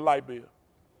stopped paying the light bill.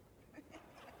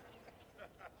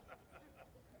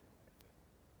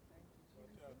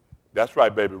 That's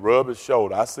right, baby. Rub his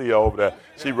shoulder. I see her over there.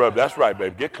 She rubbed. That's right,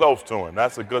 baby. Get close to him.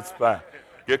 That's a good sign.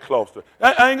 Get close to him.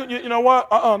 I ain't, you know what?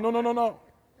 No.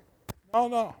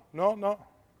 No.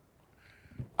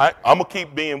 I'm going to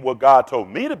keep being what God told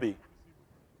me to be.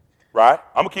 Right?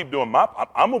 I'm going to keep doing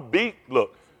I'm going to be,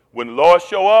 look, when the Lord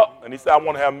show up and he said, I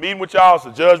want to have a meeting with y'all, it's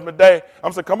a judgment day.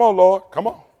 I'm saying, come on, Lord, come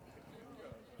on.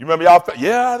 You remember y'all?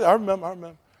 Yeah, I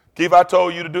remember. Keith, I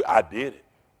told you to do, I did it.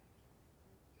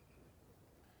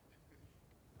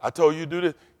 I told you to do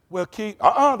this. Well, Keith,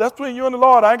 that's between you and the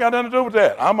Lord. I ain't got nothing to do with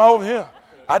that. I'm over here.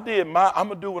 I'm going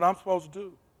to do what I'm supposed to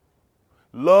do.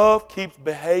 Love keeps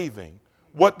behaving.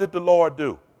 What did the Lord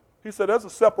do? He said there's a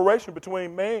separation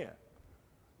between man.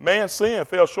 Man's sin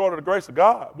fell short of the grace of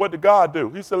God. What did God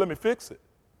do? He said, let me fix it.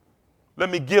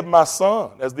 Let me give my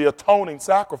son as the atoning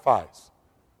sacrifice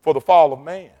for the fall of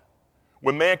man.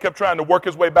 When man kept trying to work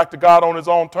his way back to God on his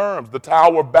own terms, the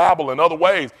Tower of Babel and other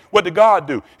ways, what did God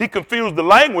do? He confused the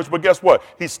language, but guess what?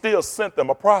 He still sent them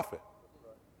a prophet.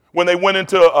 When they went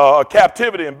into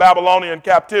captivity, in Babylonian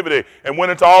captivity, and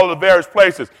went into all of the various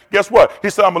places, guess what?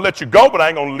 He said, I'm going to let you go, but I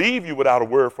ain't going to leave you without a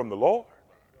word from the Lord.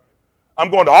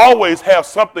 I'm going to always have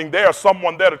something there,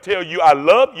 someone there to tell you I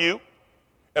love you,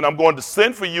 and I'm going to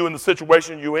send for you in the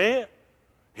situation you're in.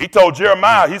 He told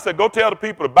Jeremiah, he said, go tell the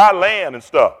people to buy land and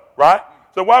stuff, right?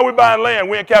 So why are we buying land?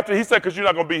 We in captivity. He said, because you're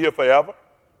not going to be here forever.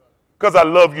 Because I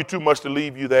love you too much to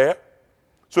leave you there.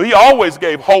 So he always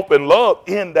gave hope and love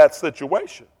in that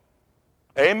situation.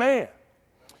 Amen.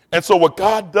 And so what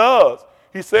God does,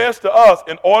 he says to us,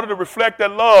 in order to reflect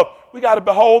that love, we got to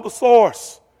behold the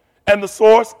source. And the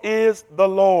source is the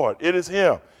Lord. It is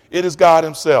him. It is God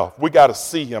himself. We got to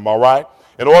see him, all right?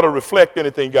 In order to reflect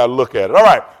anything, you got to look at it. All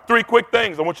right, 3 quick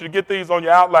things. I want you to get these on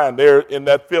your outline there in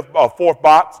that fourth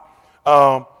box.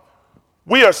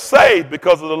 We are saved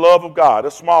because of the love of God.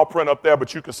 There's small print up there,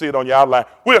 but you can see it on your outline.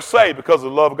 We are saved because of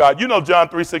the love of God. You know John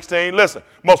 3:16. Listen,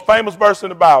 most famous verse in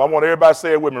the Bible. I want everybody to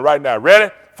say it with me right now.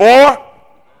 Ready? 4.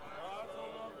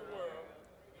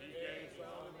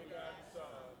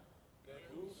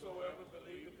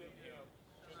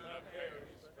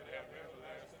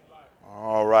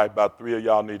 All right, about 3 of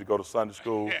y'all need to go to Sunday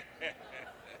school.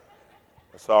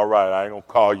 That's all right. I ain't going to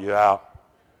call you out.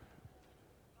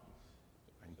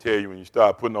 I can tell you when you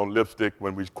start putting on lipstick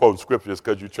when we quote scriptures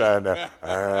because you're trying to,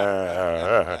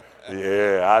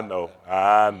 yeah,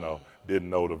 I know. Didn't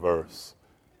know the verse.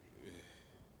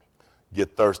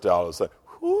 Get thirsty all of a sudden.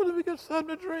 Ooh, let me get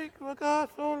something to drink. My God,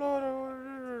 so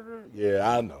Lord. Yeah,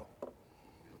 I know.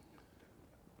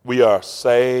 We are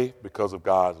saved because of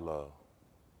God's love.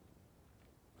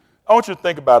 I want you to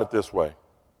think about it this way.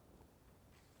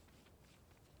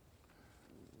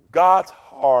 God's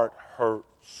heart hurt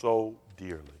so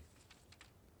dearly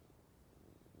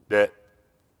that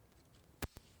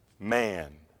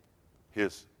man,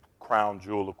 his crown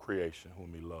jewel of creation,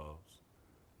 whom he loves,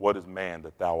 what is man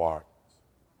that thou art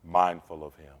mindful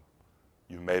of him?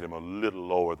 You've made him a little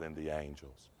lower than the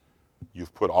angels.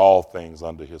 You've put all things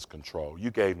under his control.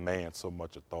 You gave man so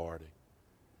much authority.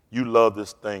 You love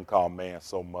this thing called man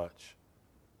so much.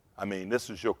 I mean, this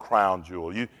is your crown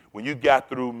jewel. When you got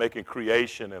through making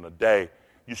creation in a day,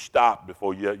 you stopped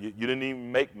before you didn't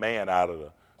even make man out of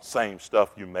the same stuff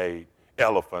you made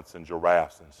elephants and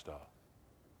giraffes and stuff.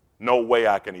 No way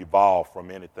I can evolve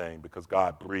from anything because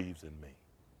God breathes in me.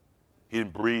 He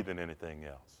didn't breathe in anything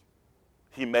else.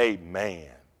 He made man.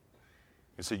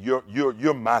 He said,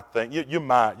 you're my thing. You're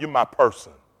my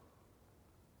person.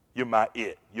 You're my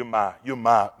it. You're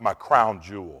my crown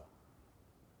jewel.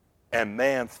 And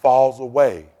man falls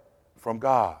away from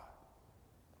God.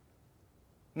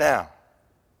 Now,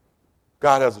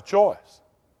 God has a choice.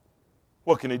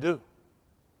 What can he do?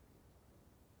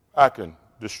 I can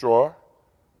destroy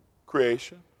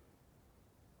creation,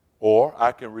 or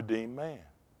I can redeem man.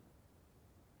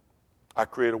 I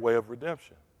create a way of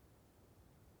redemption.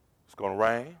 It's going to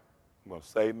rain. I'm going to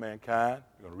save mankind.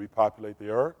 I'm going to repopulate the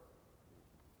earth.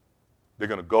 They're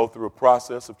going to go through a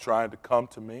process of trying to come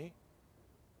to me.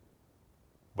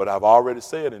 But I've already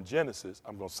said in Genesis,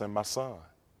 I'm going to send my son.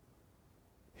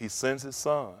 He sends his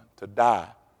son to die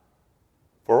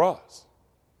for us.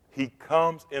 He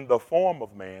comes in the form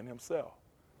of man himself.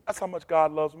 That's how much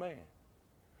God loves man.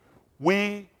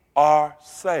 We are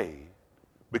saved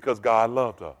because God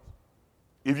loved us.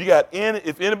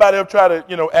 If anybody ever try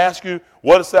to, ask you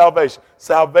what is salvation?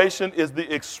 Salvation is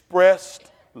the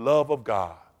expressed love of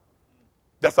God.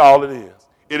 That's all it is.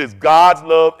 It is God's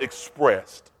love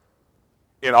expressed.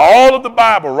 In all of the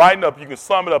Bible, right up, you can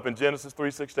sum it up in Genesis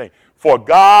 3:16. For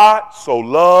God so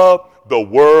loved the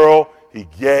world, he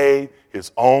gave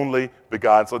his only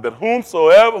begotten, so that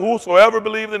whosoever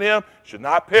believes in him should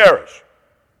not perish,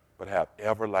 but have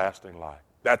everlasting life.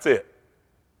 That's it.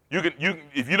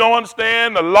 If you don't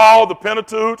understand the law, the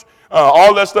Pentateuch,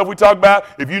 all that stuff we talk about,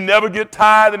 if you never get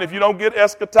tithe and if you don't get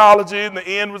eschatology and the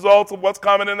end results of what's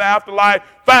coming in the afterlife,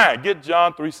 fine, get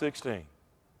John 3:16.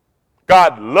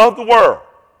 God loved the world.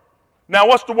 Now,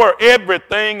 what's the word?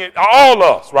 Everything, all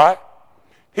us, right?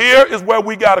 Here is where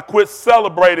we got to quit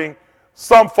celebrating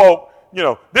some folk,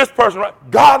 this person, right?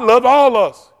 God loved all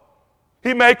us.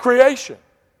 He made creation.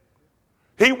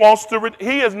 He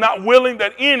is not willing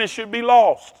that any should be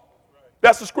lost.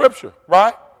 That's the scripture,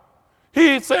 right?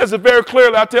 He says it very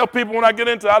clearly. I tell people when I get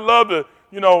into it, I love to,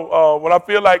 when I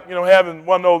feel like, having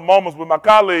one of those moments with my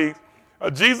colleagues,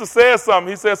 Jesus says something.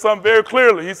 He says something very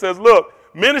clearly. He says, look,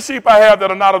 many sheep I have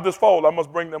that are not of this fold, I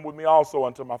must bring them with me also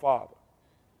unto my Father.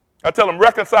 I tell them,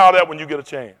 reconcile that when you get a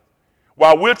chance.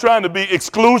 While we're trying to be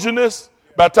exclusionists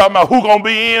by talking about who's going to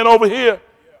be in over here,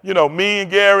 me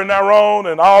and Gary and Aaron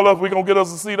and all of us, we're going to get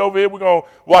us a seat over here. We're going to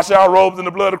wash our robes in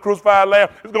the blood of the crucified lamb.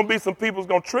 There's going to be some people who's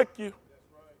going to trick you.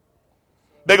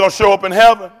 They're going to show up in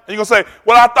heaven. And you're going to say,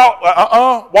 well, I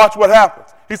thought, watch what happens.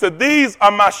 He said, these are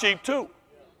my sheep too.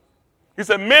 He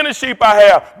said, many sheep I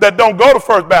have that don't go to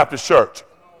First Baptist Church.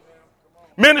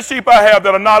 Many sheep I have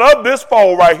that are not of this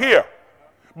fold right here.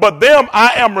 But them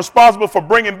I am responsible for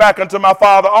bringing back unto my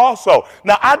Father also.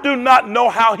 Now, I do not know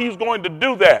how he's going to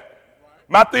do that.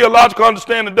 My theological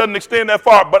understanding doesn't extend that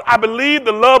far, but I believe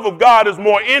the love of God is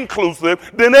more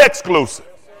inclusive than exclusive.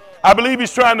 I believe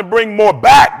he's trying to bring more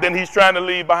back than he's trying to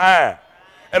leave behind.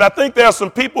 And I think there are some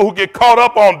people who get caught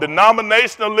up on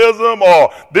denominationalism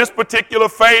or this particular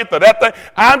faith or that thing.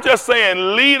 I'm just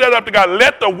saying, leave that up to God.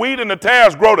 Let the wheat and the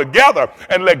tares grow together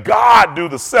and let God do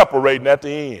the separating at the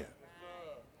end.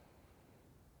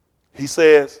 He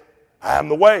says, I am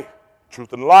the way,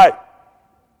 truth, and light.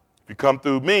 If you come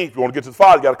through me, if you want to get to the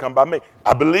Father, you got to come by me.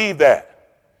 I believe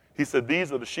that. He said,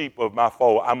 these are the sheep of my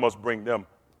fold. I must bring them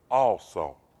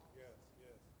also.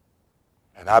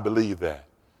 And I believe that.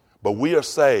 But we are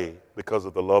saved because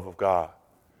of the love of God.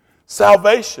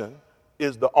 Salvation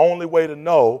is the only way to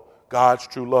know God's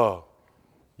true love.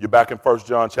 You're back in 1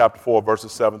 John chapter 4,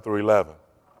 verses 7 through 11.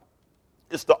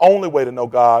 It's the only way to know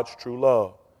God's true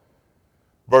love.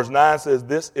 Verse 9 says,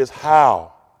 this is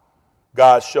how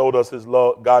God showed us his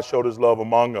love. God showed his love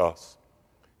among us.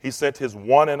 He sent his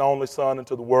one and only Son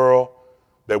into the world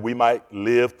that we might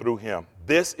live through him.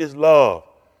 This is love.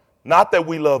 Not that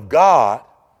we love God,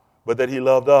 but that he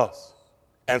loved us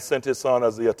and sent his Son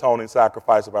as the atoning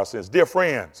sacrifice of our sins. Dear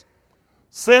friends,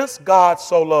 since God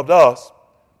so loved us,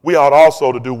 we ought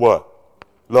also to do what?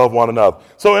 Love one another.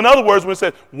 So in other words, when it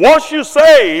says, once you're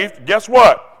saved, guess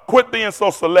what? Quit being so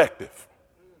selective.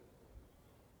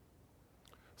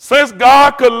 Since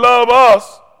God could love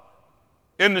us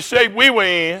in the shape we were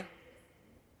in,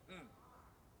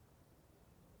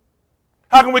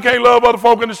 how come we can't love other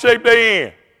folk in the shape they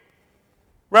in?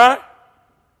 Right?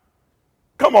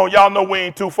 Come on, y'all know we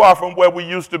ain't too far from where we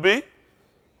used to be.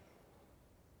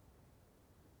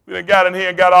 We done got in here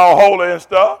and got all holy and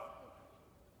stuff.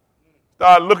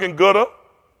 Started looking gooder,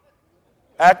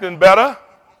 acting better,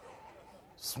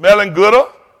 smelling gooder,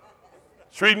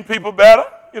 treating people better.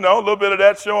 A little bit of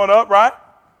that showing up, right?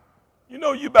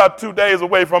 You about 2 days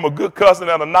away from a good cussing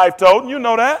and a knife toting. You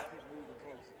know that.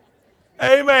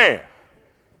 Amen.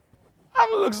 I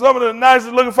look at some of the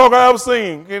nicest looking folk I ever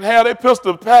seen. Can have their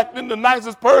pistol packed in the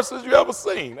nicest purses you ever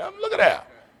seen. Look at that.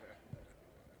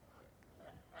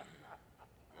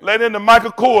 Lady in the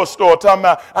Michael Kors store talking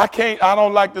about, I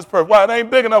don't like this purse. Why? It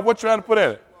ain't big enough. What you trying to put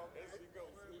in it?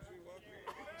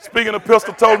 Speaking of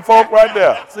pistol toting folk right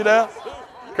there. See that?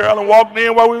 Carolyn walked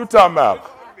in while we were talking about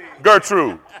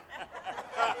Gertrude.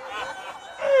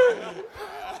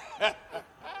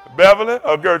 Beverly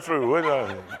or Gertrude?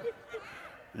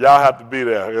 Y'all have to be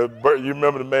there. You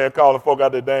remember the man calling folk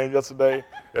out their name yesterday?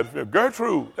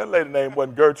 Gertrude. That lady name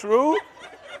wasn't Gertrude.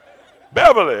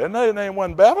 Beverly. That lady name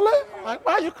wasn't Beverly. Like,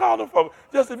 why you calling them folk?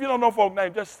 Just if you don't know folk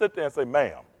name, just sit there and say,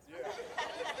 ma'am.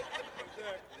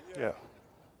 Yeah.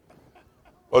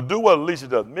 Or do what Alicia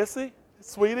does. Missy?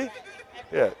 Sweetie?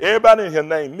 Yeah. Everybody in here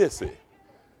named Missy.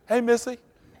 Hey, Missy.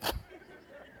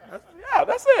 Yeah,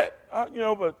 that's it.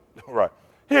 But, right.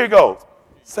 Here it goes.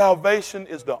 Salvation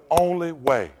is the only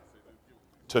way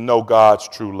to know God's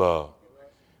true love.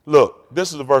 Look,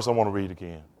 this is the verse I want to read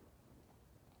again.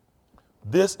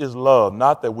 This is love,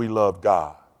 not that we love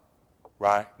God,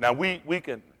 right? Now, we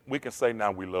we can say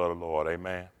now we love the Lord,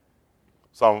 amen.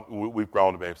 Some we've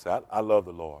grown to be able to say, I love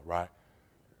the Lord, right?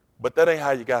 But that ain't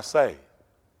how you got saved.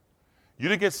 You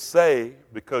didn't get saved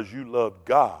because you loved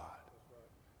God.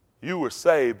 You were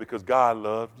saved because God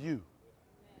loved you.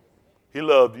 He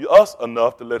loved us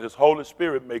enough to let his Holy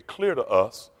Spirit make clear to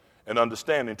us an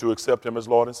understanding to accept him as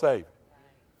Lord and Savior.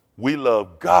 We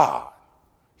love God.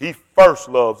 He first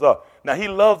loves us. Now, he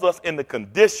loves us in the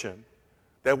condition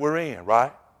that we're in,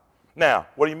 right? Now,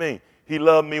 what do you mean? He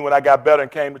loved me when I got better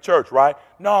and came to church, right?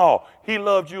 No, he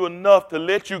loved you enough to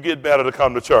let you get better to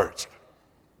come to church.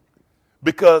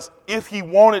 Because if he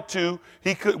wanted to,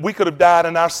 we could have died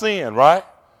in our sin, right?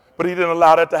 But he didn't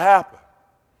allow that to happen.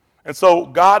 And so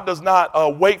God does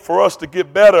not wait for us to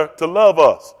get better to love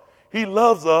us. He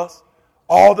loves us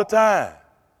all the time.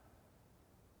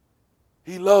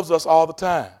 He loves us all the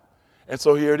time. And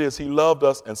so here it is. He loved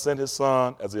us and sent his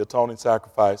son as the atoning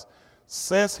sacrifice.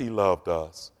 Since he loved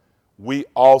us, we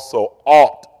also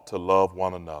ought to love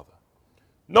one another.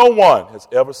 No one has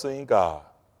ever seen God,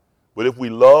 but if we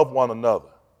love one another,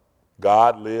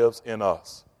 God lives in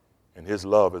us, and his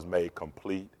love is made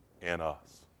complete in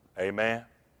us. Amen?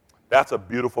 That's a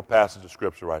beautiful passage of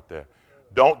Scripture right there.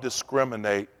 Don't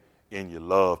discriminate in your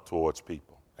love towards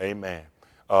people. Amen.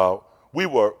 We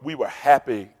were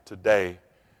happy today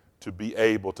to be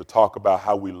able to talk about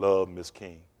how we love Miss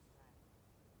King.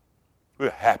 We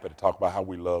were happy to talk about how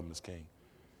we love Miss King.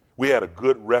 We had a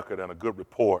good record and a good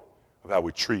report of how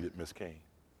we treated Miss King.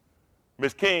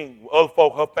 Miss King, other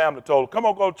folk, her family told her, come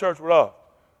on, go to church with us.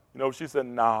 You know, she said,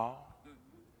 no,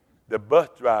 the bus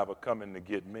driver coming to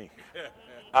get me.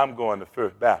 I'm going to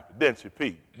First Baptist. Then she,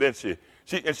 Pete. Then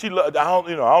she loved, I don't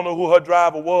know who her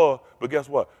driver was, but guess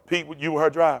what? Pete, you were her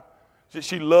driver.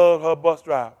 She loved her bus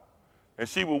driver. And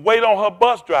she would wait on her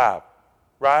bus driver,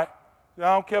 right?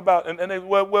 I don't care about, and they,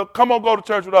 well, come on, go to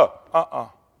church with us.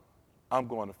 I'm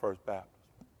going to First Baptist.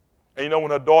 And you know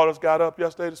when her daughters got up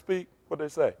yesterday to speak, what they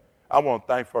say? I want to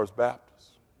thank First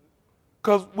Baptist.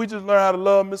 Because we just learned how to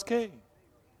love Miss King.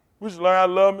 We just learned how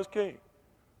to love Miss King.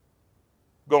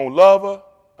 Gonna love her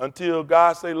until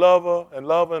God say love her and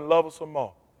love her some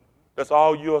more. That's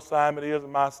all your assignment is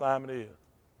and my assignment is.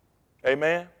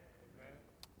 Amen?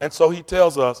 And so he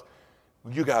tells us,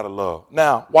 you got to love.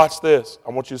 Now, watch this. I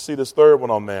want you to see this third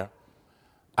one on there.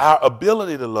 Our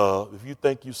ability to love, if you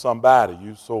think you somebody,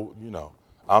 I'm so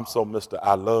Mr.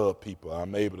 I love people.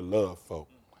 I'm able to love folk.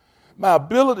 My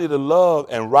ability to love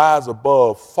and rise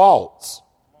above faults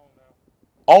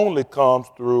only comes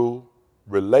through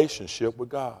relationship with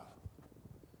God.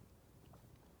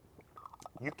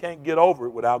 You can't get over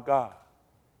it without God.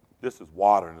 This is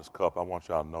water in this cup. I want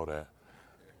y'all to know that.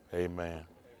 Amen.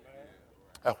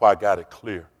 That's why I got it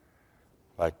clear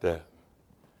like that.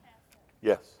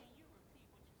 Yes.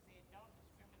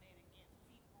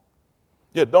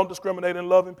 Yeah, don't discriminate in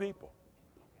loving people.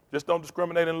 Just don't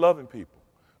discriminate in loving people.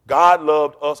 God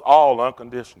loved us all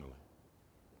unconditionally,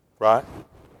 right?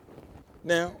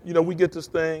 Now, we get this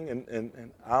thing,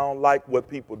 and I don't like what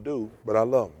people do, but I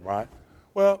love them, right?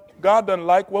 Well, God doesn't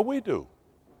like what we do,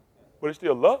 but he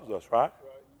still loves us, right?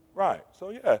 Right. So,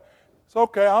 yeah, it's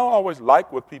okay. I don't always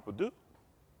like what people do.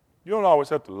 You don't always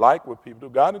have to like what people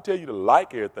do. God didn't tell you to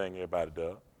like everything everybody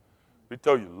does. He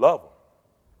told you to love them,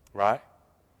 right?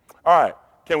 All right,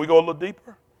 can we go a little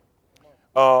deeper?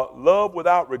 Love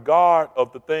without regard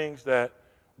of the things that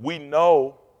we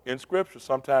know in Scripture.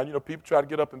 Sometimes, people try to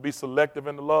get up and be selective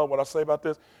in the love. What I say about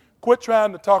this, quit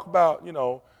trying to talk about,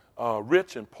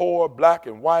 rich and poor, black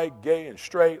and white, gay and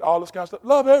straight, all this kind of stuff.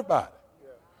 Love everybody. Yeah.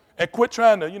 And quit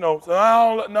trying to,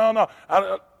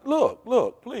 say,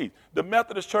 Look, please. The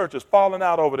Methodist Church is falling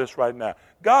out over this right now.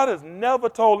 God has never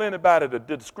told anybody to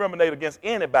discriminate against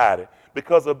anybody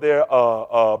because of their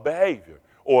behavior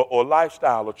or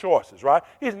lifestyle or choices, right?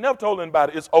 He's never told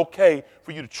anybody it's okay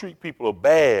for you to treat people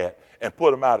bad and put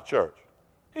them out of church.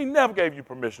 He never gave you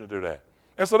permission to do that.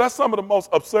 And so that's some of the most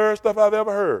absurd stuff I've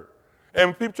ever heard. And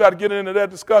when people try to get into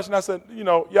that discussion, I said,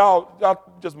 y'all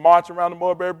just march around the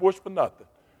mulberry bush for nothing.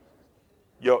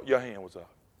 Your hand was up.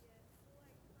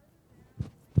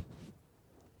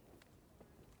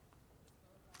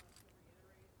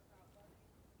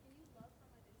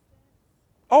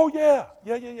 Oh, yeah.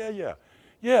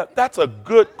 Yeah, that's a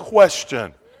good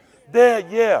question.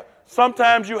 Yeah.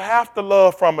 Sometimes you have to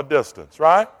love from a distance,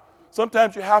 right?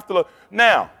 Sometimes you have to love.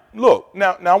 Now, look,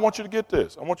 now I want you to get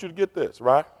this.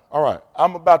 Right? All right.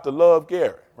 I'm about to love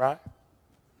Gary, right?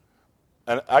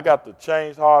 And I got the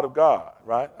changed heart of God,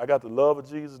 right? I got the love of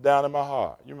Jesus down in my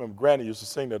heart. You remember Granny used to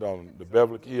sing that on the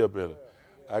Beverly Hillbillies.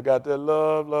 I got that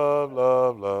love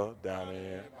down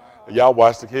in. Y'all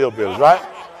watch the Hillbillies, right?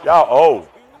 Y'all old.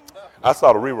 I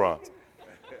saw the reruns.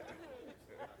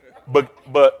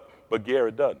 But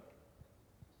Gary doesn't,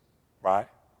 right?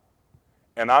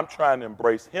 And I'm trying to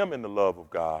embrace him in the love of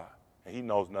God, and he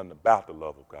knows nothing about the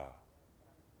love of God,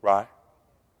 right?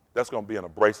 That's going to be an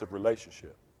abrasive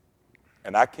relationship.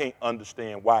 And I can't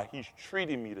understand why he's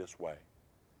treating me this way,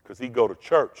 because he go to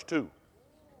church too,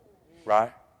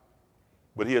 right?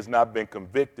 But he has not been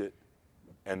convicted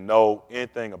and know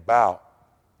anything about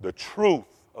the truth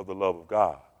of the love of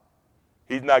God.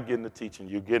 He's not getting the teaching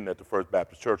you're getting at the First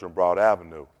Baptist Church on Broad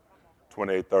Avenue,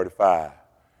 2835,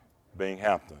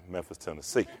 Binghamton, Memphis,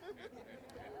 Tennessee.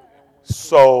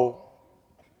 So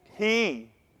he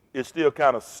is still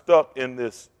kind of stuck in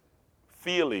this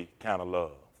feely kind of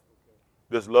love.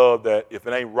 This love that if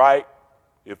it ain't right,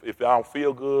 if I don't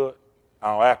feel good,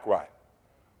 I don't act right.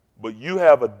 But you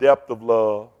have a depth of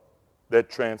love that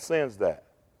transcends that,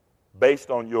 based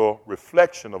on your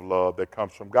reflection of love that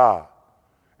comes from God.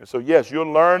 And so, yes, you're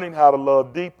learning how to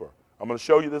love deeper. I'm going to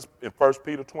show you this in 1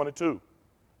 Peter 22,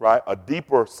 right? A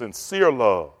deeper, sincere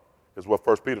love is what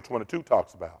 1 Peter 22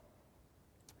 talks about.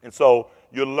 And so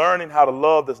you're learning how to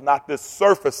love that's not this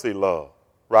surfacey love,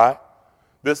 right?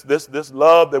 This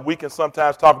love that we can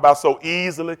sometimes talk about so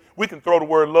easily. We can throw the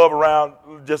word love around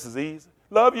just as easy.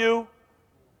 Love you.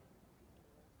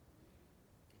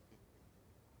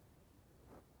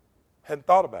 Hadn't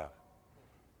thought about it.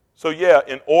 So, yeah,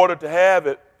 in order to have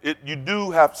it, you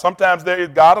do have, sometimes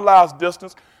God allows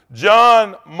distance.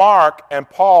 John, Mark, and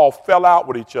Paul fell out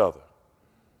with each other.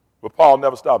 But Paul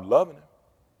never stopped loving him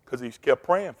because he kept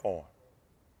praying for him.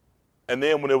 And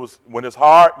then when his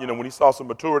heart, when he saw some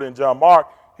maturity in John Mark,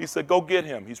 he said, go get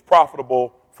him. He's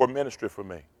profitable for ministry for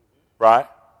me, right?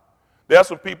 There are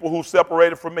some people who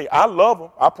separated from me. I love them.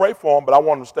 I pray for them, but I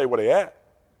want them to stay where they at.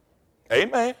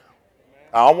 Amen.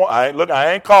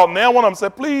 I ain't called now one of them and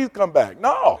said, please come back.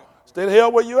 No, stay the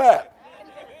hell where you at.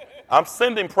 I'm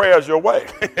sending prayers your way.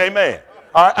 Amen.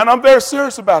 All right, and I'm very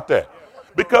serious about that.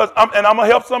 Because I'm going to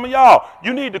help some of y'all.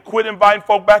 You need to quit inviting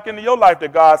folk back into your life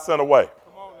that God sent away.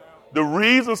 The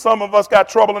reason some of us got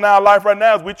trouble in our life right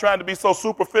now is we're trying to be so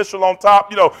superficial on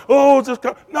top. Just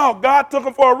come. No, God took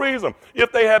them for a reason.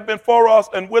 If they had been for us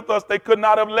and with us, they could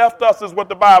not have left us, is what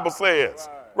the Bible says.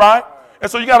 Right?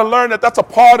 And so you got to learn that that's a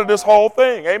part of this whole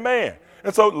thing. Amen.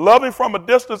 And so loving from a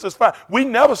distance is fine. We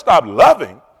never stop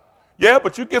loving. Yeah,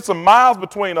 but you get some miles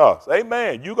between us.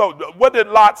 Amen. You go. What did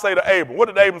Lot say to Abram? What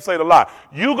did Abram say to Lot?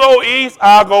 You go east,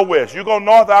 I'll go west. You go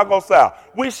north, I'll go south.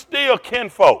 We still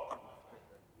kinfolk.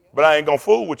 But I ain't going to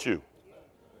fool with you.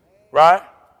 Right?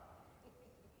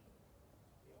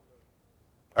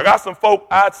 I got some folk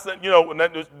I'd send, when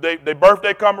their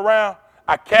birthday come around,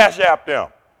 I Cash App them.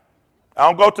 I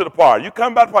don't go to the party. You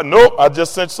come back to the party? Nope, I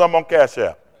just sent some on Cash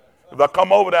App. If I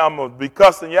come over there, I'm going to be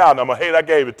cussing you out, and I'm going to hate I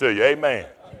gave it to you. Amen.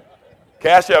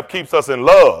 Cash App keeps us in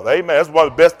love. Amen. That's one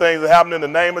of the best things that happen in the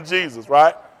name of Jesus,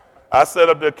 right? I set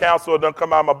up the account so it doesn't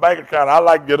come out of my bank account. I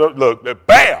like to get up, look,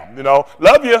 bam,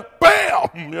 love you, bam,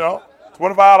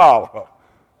 $25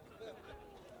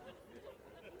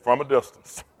 from a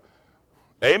distance.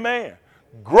 Amen.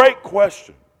 Great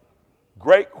question.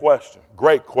 Great question.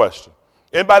 Great question.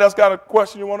 Anybody else got a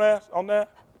question you want to ask on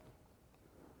that?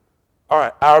 All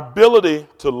right. Our ability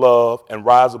to love and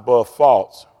rise above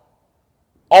faults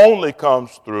only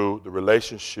comes through the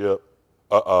relationship,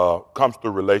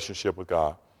 with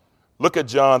God. Look at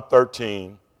John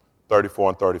 13, 34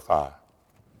 and 35.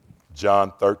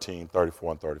 John 13,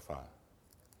 34 and 35.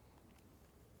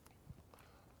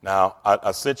 Now,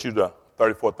 I sent you the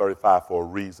 34, 35 for a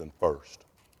reason first.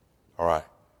 All right.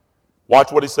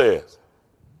 Watch what he says.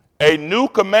 A new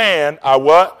command I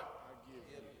what?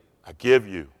 I give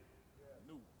you.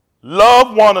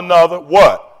 Love one another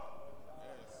what?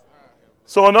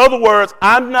 So in other words,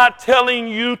 I'm not telling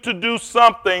you to do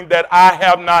something that I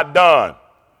have not done.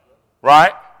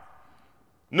 Right?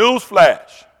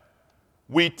 Newsflash.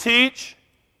 We teach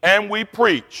and we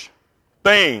preach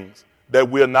things that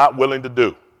we're not willing to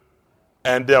do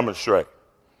and demonstrate.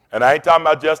 And I ain't talking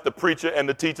about just the preacher and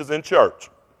the teachers in church.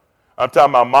 I'm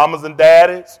talking about mamas and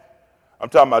daddies. I'm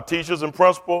talking about teachers and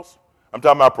principals. I'm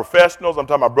talking about professionals. I'm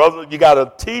talking about brothers. You got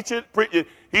to teach it, preach it.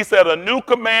 He said, a new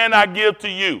command I give to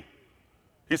you.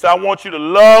 He said, I want you to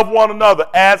love one another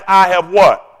as I have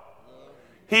what?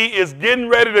 He is getting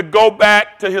ready to go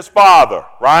back to his Father,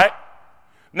 right?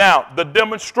 Now, the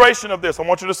demonstration of this, I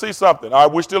want you to see something. All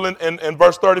right, we're still in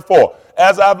verse 34.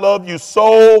 As I've loved you,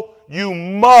 so you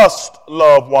must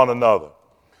love one another.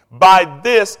 By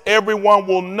this, everyone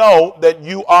will know that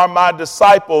you are my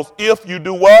disciples if you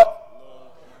do what?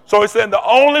 So he said the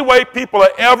only way people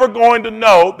are ever going to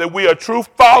know that we are true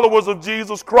followers of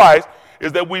Jesus Christ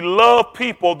is that we love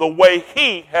people the way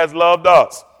he has loved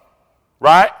us,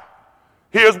 right?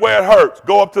 Here's where it hurts.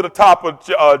 Go up to the top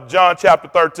of John chapter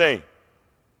 13.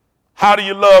 How do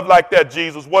you love like that,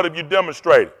 Jesus? What have you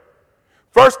demonstrated?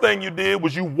 First thing you did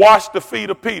was you washed the feet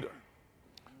of Peter.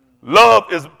 Love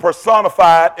is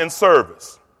personified in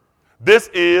service. This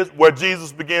is where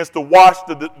Jesus begins to wash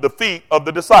the feet of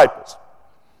the disciples.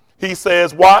 He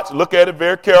says, watch, look at it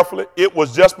very carefully. It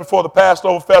was just before the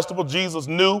Passover festival. Jesus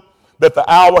knew that the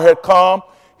hour had come.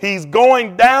 He's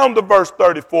going down to verse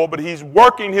 34, but he's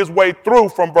working his way through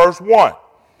from verse 1.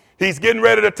 He's getting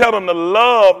ready to tell them to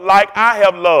love like I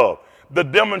have loved. The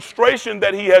demonstration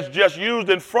that he has just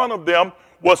used in front of them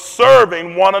was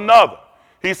serving one another.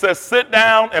 He says, sit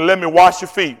down and let me wash your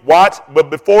feet. Watch,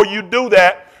 but before you do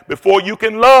that, before you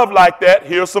can love like that,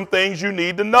 here's some things you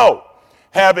need to know.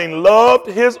 Having loved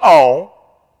his own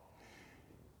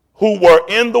who were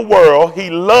in the world, he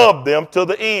loved them to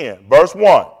the end. Verse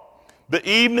 1. The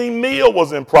evening meal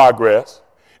was in progress,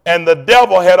 and the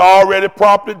devil had already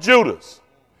prompted Judas.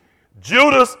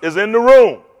 Judas is in the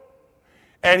room.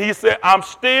 And he said, I'm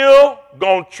still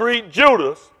going to treat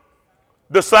Judas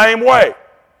the same way.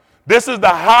 This is the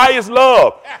highest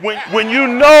love. When you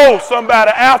know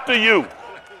somebody after you,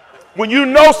 when you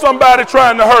know somebody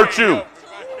trying to hurt you,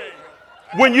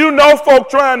 when you know folk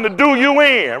trying to do you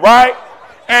in, right?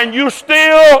 And you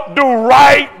still do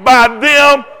right by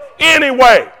them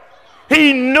anyway.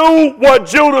 He knew what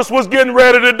Judas was getting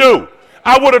ready to do.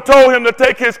 I would have told him to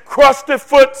take his crusty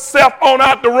foot self on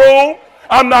out the room.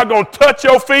 I'm not going to touch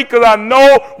your feet because I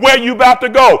know where you about to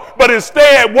go. But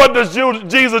instead, what does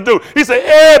Jesus do? He said,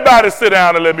 everybody sit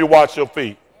down and let me wash your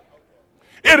feet.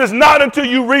 It is not until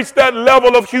you reach that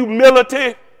level of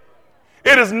humility,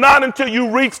 it is not until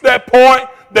you reach that point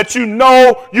that you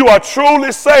know you are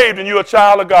truly saved and you're a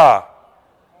child of God.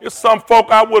 There's some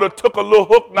folk I would have took a little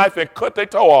hook knife and cut their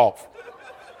toe off.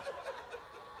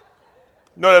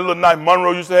 You know that little knife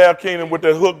Monroe used to have, Keenan, with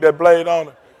that hook, that blade on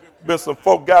it? Been some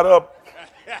folk got up.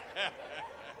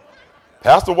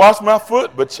 Pastor washed my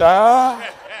foot, but child,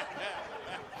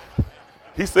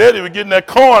 he said he was getting that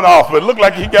corn off. It looked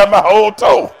like he got my whole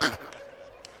toe.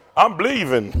 I'm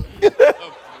believing.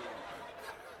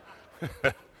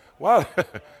 Wow.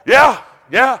 Yeah.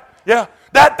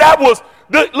 That was,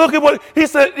 look at what he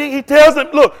said. He tells them,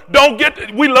 look,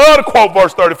 we love to quote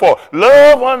verse 34.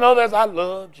 Love one another as I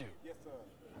loved you. Yes, sir.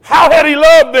 How had he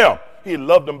loved them? He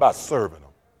loved them by serving them.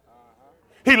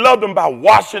 He loved them by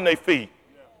washing their feet.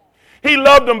 He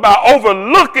loved them by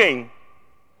overlooking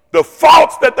the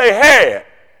faults that they had,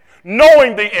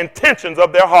 knowing the intentions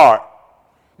of their heart.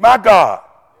 My God,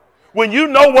 when you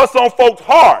know what's on folks'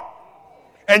 heart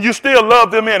and you still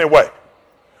love them anyway,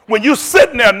 when you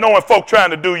sitting there knowing folk trying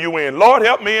to do you in, Lord,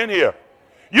 help me in here.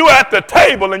 You at the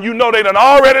table and you know they done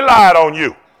already lied on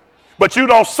you, but you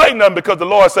don't say nothing because the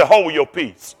Lord said, hold your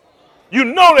peace. You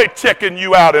know they checking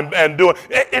you out and doing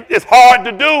it. It's hard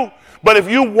to do. But if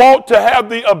you want to have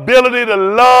the ability to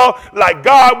love like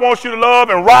God wants you to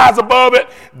love and rise above it,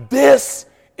 this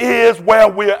is where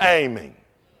we're aiming.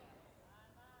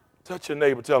 Touch your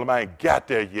neighbor, tell him I ain't got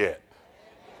there yet.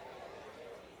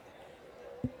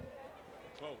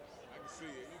 Close. I can see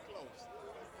it. You're close.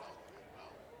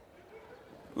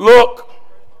 Look,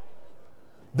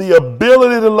 the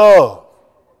ability to love.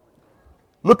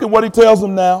 Look at what he tells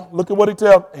them now. Look at what he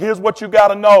tells. Here's what you got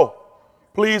to know.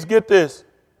 Please get this.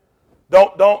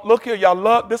 Don't look here, y'all.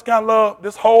 Love this kind of love,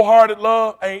 this wholehearted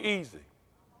love ain't easy.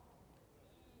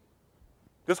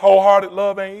 This wholehearted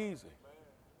love ain't easy.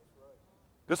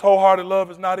 This wholehearted love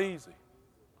is not easy.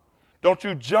 Don't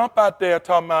you jump out there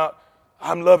talking about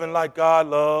I'm loving like God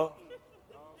loves.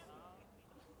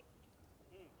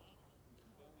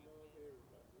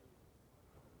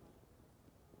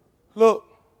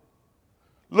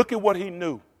 Look at what he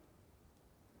knew.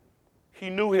 He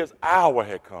knew his hour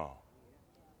had come.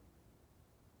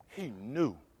 He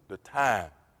knew the time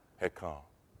had come.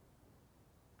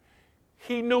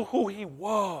 He knew who he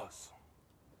was.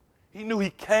 He knew he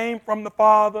came from the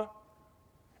Father,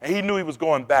 and he knew he was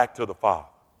going back to the Father.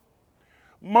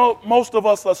 Most of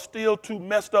us are still too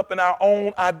messed up in our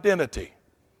own identity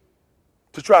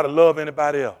to try to love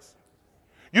anybody else.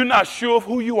 You're not sure of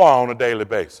who you are on a daily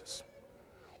basis.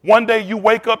 One day you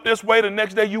wake up this way, the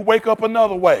next day you wake up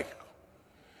another way.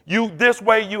 You this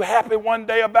way, you happy one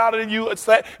day about it, and you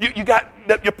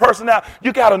got your personality.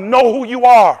 You got to know who you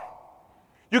are.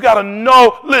 You got to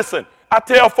know. Listen, I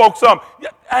tell folks something.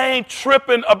 I ain't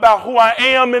tripping about who I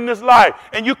am in this life,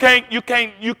 and you can't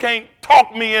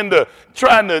talk me into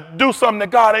trying to do something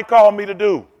that God ain't called me to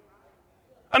do.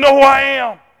 I know who I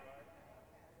am.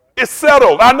 It's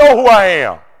settled. I know who I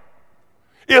am.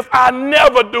 if I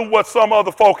never do what some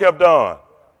other folk have done?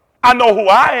 I know who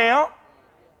I am.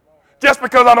 Just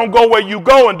because I don't go where you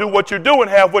go and do what you do and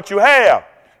have what you have,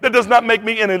 that does not make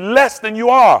me any less than you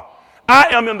are. I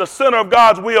am in the center of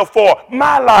God's will for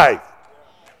my life.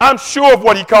 I'm sure of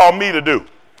what he called me to do.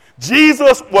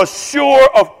 Jesus was sure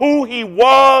of who he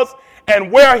was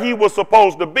and where he was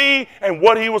supposed to be and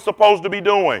what he was supposed to be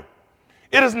doing.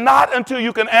 It is not until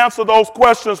you can answer those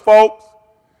questions, folks,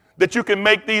 that you can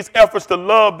make these efforts to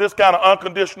love this kind of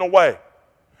unconditional way.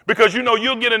 Because you know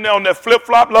you'll get in there on that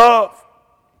flip-flop love.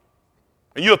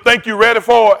 And you'll think you're ready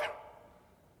for it.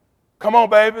 Come on,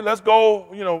 baby, let's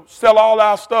go, sell all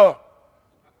our stuff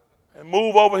and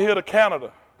move over here to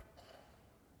Canada.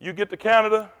 You get to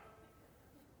Canada,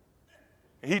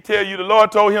 and he tell you the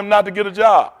Lord told him not to get a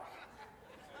job.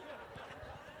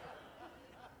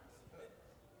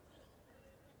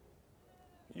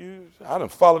 I done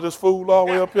followed this fool all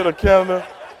the way up here to Canada.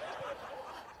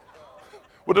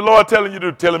 What the Lord telling you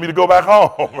to do? Telling me to go back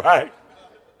home, right?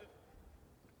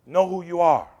 Know who you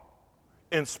are,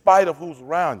 in spite of who's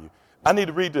around you. I need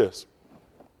to read this.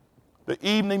 The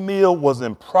evening meal was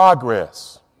in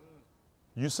progress.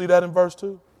 You see that in verse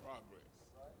 2?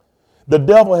 The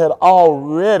devil had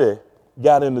already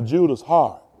got into Judas'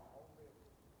 heart.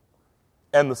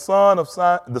 And the son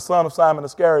of Simon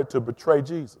Iscariot to betray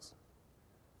Jesus.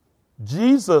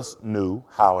 Jesus knew,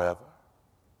 however,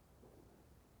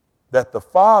 that the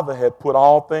Father had put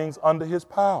all things under his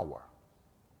power,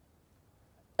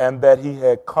 and that he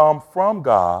had come from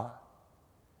God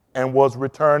and was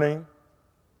returning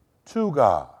to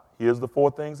God. Here's the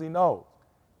 4 things he knows.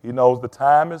 He knows the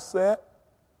time is set.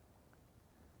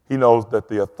 He knows that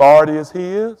the authority is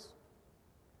his.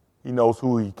 He knows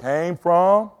who he came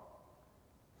from.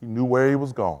 He knew where he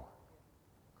was going.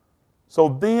 So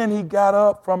then he got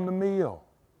up from the meal,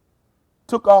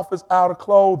 took off his outer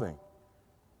clothing,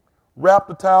 wrapped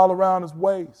a towel around his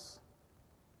waist,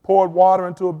 poured water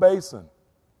into a basin,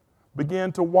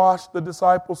 began to wash the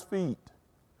disciples' feet,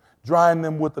 drying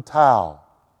them with the towel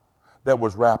that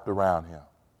was wrapped around him.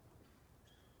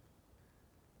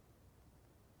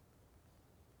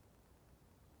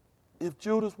 If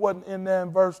Judas wasn't in there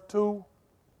in verse 2,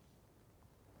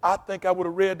 I think I would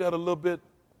have read that a little bit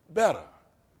better.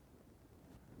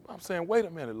 I'm saying, wait a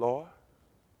minute, Lord.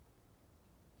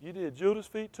 You did Judas'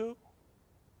 feet too?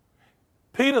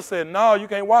 Peter said, no, you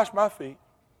can't wash my feet.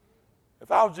 If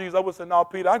I was Jesus, I would say, no,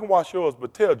 Peter, I can wash yours,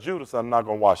 but tell Judas I'm not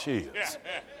going to wash his.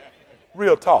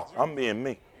 Real talk. I'm being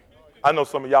me. I know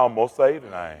some of y'all more saved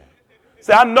than I am.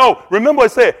 See, I know. Remember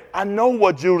what he said, I know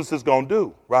what Judas is going to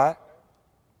do, right?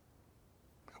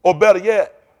 Or better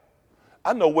yet,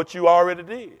 I know what you already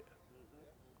did.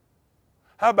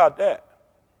 How about that?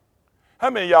 How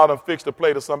many of y'all done fixed a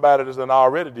plate of somebody that done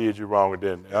already did you wrong and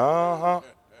didn't?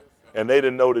 And they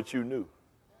didn't know that you knew.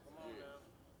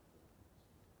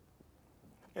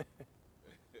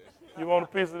 You want a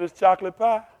piece of this chocolate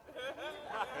pie?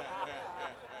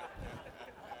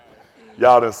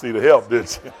 Y'all didn't see the help,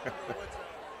 did you?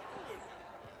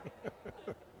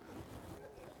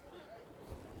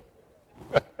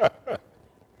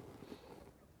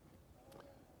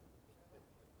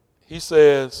 He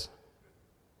says,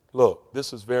 look,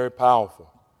 this is very powerful.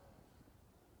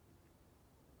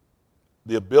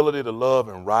 The ability to love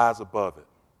and rise above it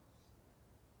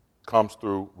comes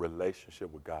through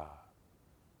relationship with God.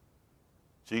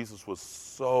 Jesus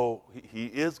was he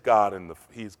is God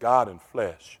he's God in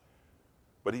flesh,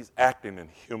 but he's acting in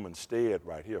human stead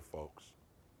right here, folks.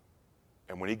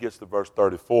 And when he gets to verse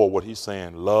 34, what he's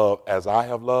saying, love as I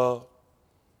have loved,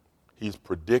 he's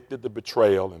predicted the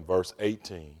betrayal in verse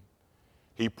 18.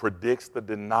 He predicts the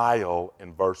denial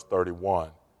in verse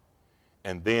 31.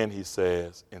 And then he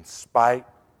says, in spite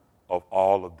of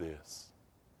all of this,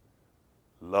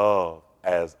 love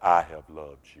as I have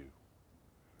loved you.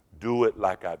 Do it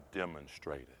like I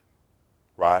demonstrated,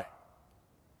 right?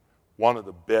 One of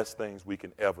the best things we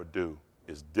can ever do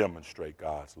is demonstrate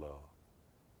God's love.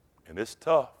 And it's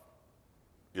tough.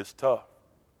 It's tough.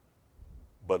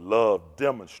 But love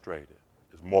demonstrated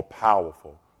is more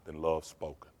powerful than love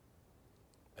spoken.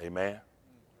 Amen?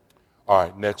 All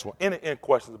right, next one. Any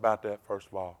questions about that, first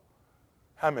of all?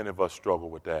 How many of us struggle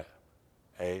with that?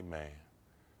 Amen.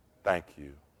 Thank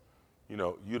you. You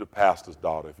know, you the pastor's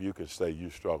daughter. If you could say you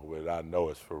struggle with it, I know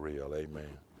it's for real. Amen.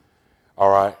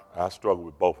 All right, I struggle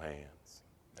with both hands.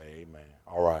 Amen.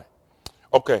 All right.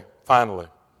 Okay, finally.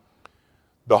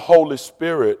 The Holy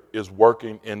Spirit is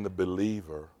working in the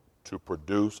believer to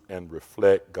produce and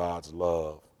reflect God's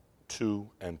love to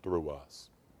and through us.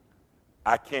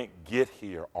 I can't get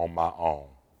here on my own.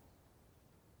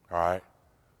 All right?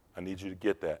 I need you to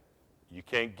get that. You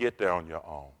can't get there on your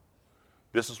own.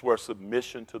 This is where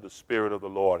submission to the Spirit of the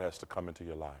Lord has to come into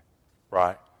your life,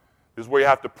 right? This is where you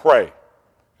have to pray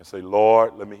and say,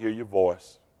 Lord, let me hear your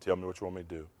voice. Tell me what you want me to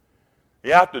do.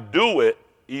 You have to do it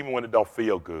even when it don't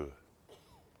feel good.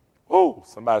 Ooh,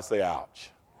 somebody say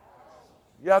ouch.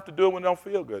 You have to do it when it don't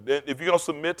feel good. Then if you're going to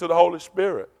submit to the Holy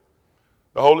Spirit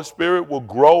will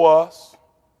grow us.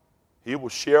 He will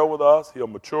share with us. He'll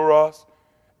mature us.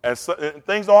 And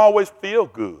things don't always feel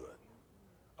good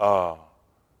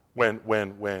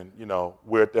when you know,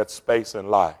 we're at that space in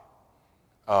life.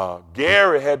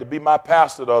 Gary had to be my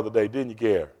pastor the other day, didn't you,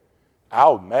 Gary? I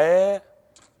was mad.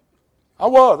 I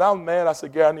was mad. I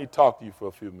said, Gary, I need to talk to you for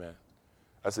a few minutes.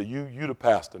 I said, you the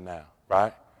pastor now,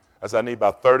 right? I said, I need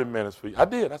about 30 minutes for you. I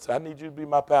did. I said, I need you to be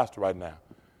my pastor right now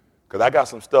because I got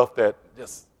some stuff that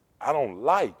just I don't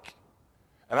like.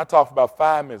 And I talked for about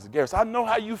 5 minutes. Gary said, I know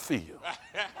how you feel.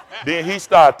 Then he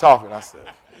started talking. I said,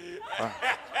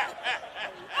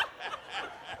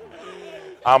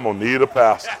 I'm going to need a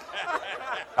pastor.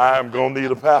 I am going to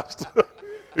need a pastor.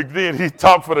 Then he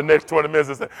talked for the next 20 minutes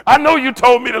and said, I know you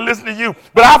told me to listen to you,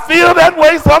 but I feel that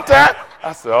way sometimes.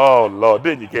 I said, oh, Lord,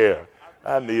 didn't you, Gary?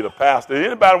 I need a pastor.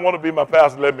 Anybody want to be my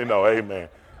pastor, let me know. Amen.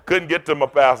 Couldn't get to my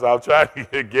pastor. I was trying to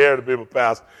get Gary to be my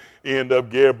pastor. Ended up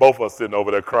Gary, both of us sitting over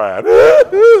there crying.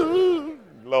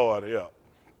 Lord help.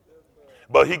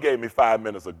 But he gave me 5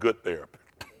 minutes of good therapy.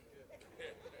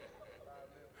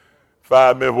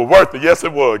 5 minutes were worth it. Yes,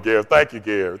 it was, Gary. Thank you,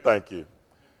 Gary. Thank you.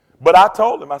 But I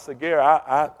told him, I said, Gary,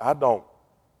 I don't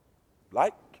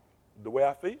like the way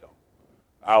I feel.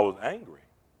 I was angry.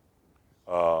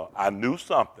 I knew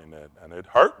something, and it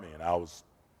hurt me. And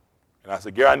I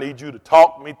said, Gary, I need you to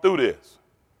talk me through this.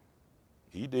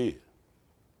 He did.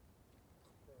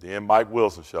 Then Mike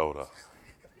Wilson showed up.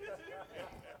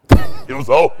 It was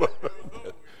over.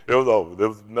 It was over. There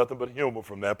was nothing but humor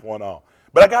from that point on.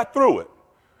 But I got through it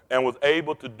and was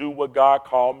able to do what God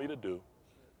called me to do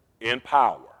in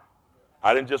power.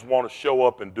 I didn't just want to show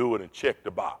up and do it and check the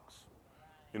box.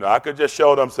 You know, I could just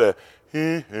show them and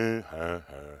say,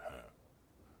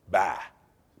 bye.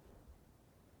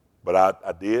 But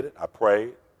I did it. I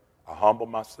prayed. I humbled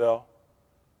myself.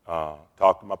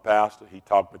 Talked to my pastor. He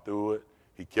talked me through it.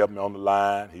 He kept me on the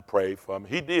line. He prayed for me.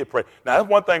 He did pray. Now, that's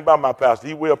one thing about my pastor.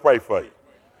 He will pray for you.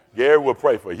 Gary will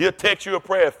pray for you. He'll text you a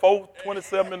prayer at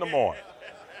 4:27 in the morning.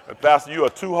 And Pastor, you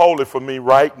are too holy for me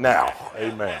right now.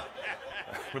 Amen.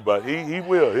 But he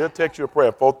will. He'll text you a prayer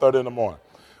at 4:30 in the morning.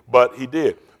 But he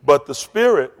did. But the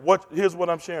Spirit, here's what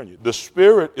I'm sharing you. The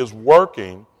Spirit is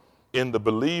working in the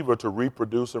believer to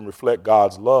reproduce and reflect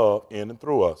God's love in and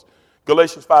through us.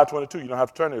 Galatians 5:22, you don't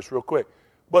have to turn to this real quick.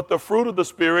 But the fruit of the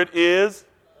Spirit is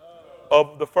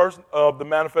the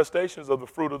manifestations of the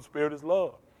fruit of the Spirit is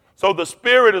love. So the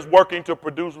Spirit is working to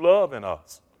produce love in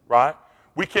us, right?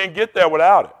 We can't get there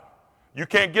without it. You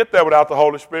can't get there without the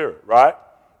Holy Spirit, right?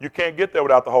 You can't get there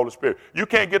without the Holy Spirit. You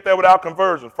can't get there without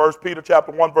conversion. 1 Peter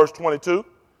chapter 1, verse 22.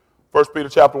 1 Peter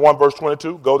chapter 1, verse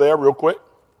 22. Go there real quick.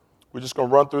 We're just going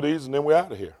to run through these and then we're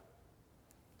out of here.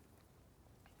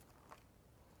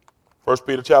 1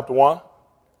 Peter chapter 1.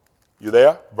 You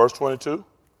there? Verse 22.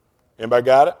 Anybody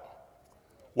got it?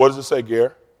 What does it say,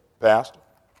 Gary? Pastor?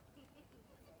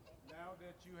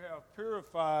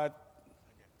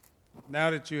 Now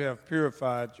that you have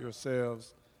purified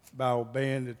yourselves by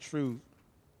obeying the truth,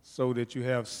 so that you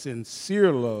have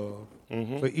sincere love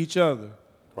for each other.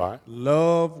 Right.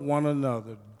 Love one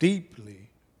another deeply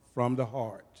from the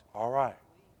heart. All right.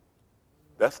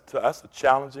 That's a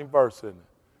challenging verse, isn't it?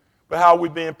 But how are we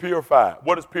being purified?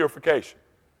 What is purification?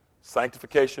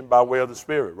 Sanctification by way of the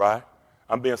Spirit, right?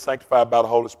 I'm being sanctified by the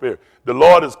Holy Spirit. The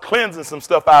Lord is cleansing some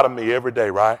stuff out of me every day,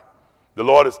 right? The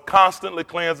Lord is constantly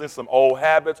cleansing some old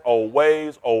habits, old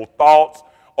ways, old thoughts,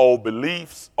 old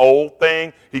beliefs, old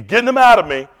things. He's getting them out of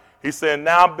me. He's saying,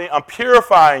 now I'm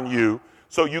purifying you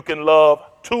so you can love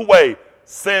two ways.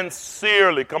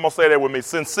 Sincerely. Come on, say that with me.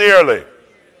 Sincerely.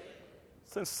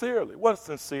 Sincerely. What's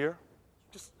sincere?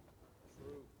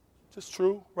 Just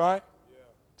true, right?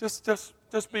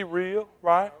 Just be real,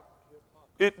 right?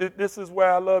 This is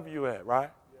where I love you at,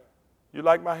 right? You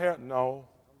like my hair? No.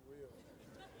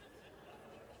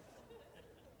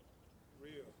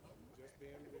 Real. Just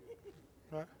being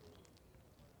real. Right?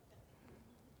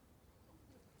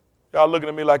 Y'all looking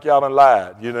at me like y'all done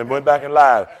lied. You done went back and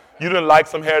lied. You didn't like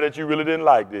some hair that you really didn't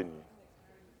like, didn't you?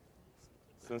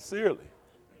 Sincerely.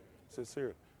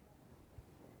 Sincerely.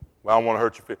 Well, I don't want to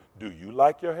hurt your feelings. Do you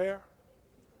like your hair?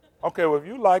 Okay, well, if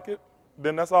you like it,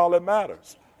 then that's all that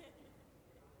matters.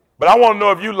 But I want to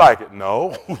know if you like it.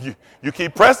 No, you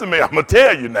keep pressing me. I'm going to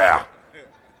tell you now.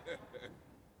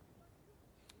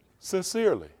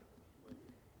 Sincerely.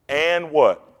 And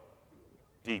what?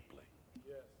 Deeply.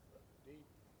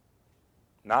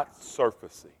 Not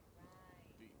surfacey.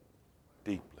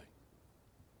 Deeply.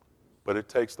 But it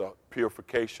takes the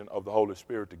purification of the Holy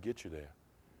Spirit to get you there.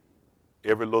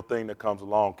 Every little thing that comes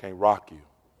along can't rock you.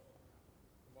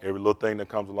 Every little thing that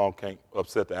comes along can't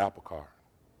upset the apple cart.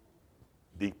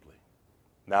 Deeply.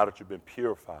 Now that you've been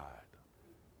purified,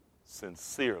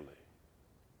 sincerely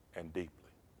and deeply.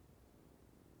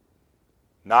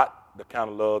 Not the kind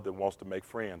of love that wants to make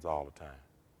friends all the time.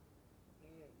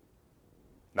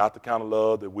 Not the kind of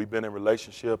love that we've been in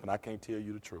relationship and I can't tell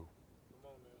you the truth.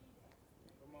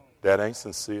 That ain't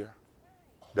sincere.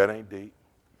 That ain't deep.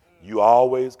 You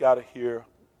always got to hear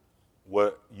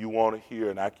what you want to hear,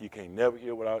 and you can't never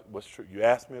hear what's true. You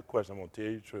ask me a question, I'm going to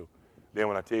tell you the truth. Then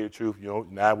when I tell you the truth,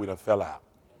 now we done fell out.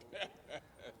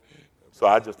 So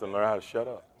I just done learn how to shut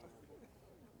up.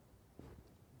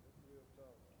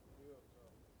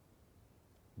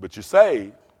 But you're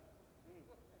saved,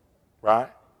 right?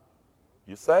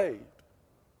 You're saved,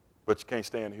 but you can't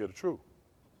stand to hear the truth.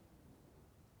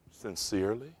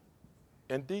 Sincerely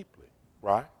and deeply,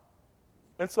 right?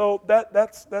 And so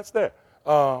that's there.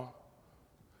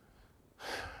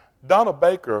 Donna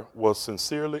Baker was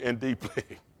sincerely and deeply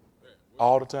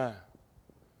all the time.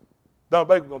 Donna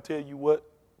Baker was going to tell you what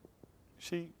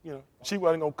she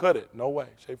wasn't going to cut it. No way,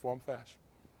 shape, form, fashion.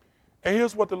 And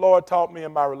here's what the Lord taught me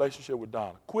in my relationship with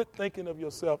Donna. Quit thinking of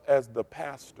yourself as the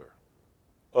pastor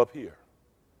up here.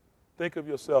 Think of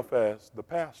yourself as the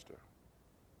pastor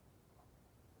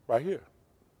right here.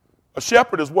 A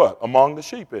shepherd is what? Among the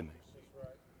sheep, isn't he?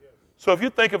 So if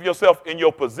you think of yourself in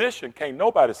your position, can't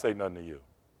nobody say nothing to you.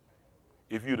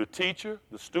 If you're the teacher,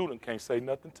 the student can't say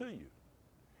nothing to you.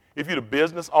 If you're the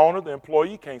business owner, the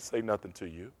employee can't say nothing to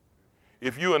you.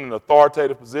 If you're in an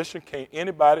authoritative position, can't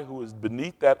anybody who is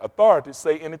beneath that authority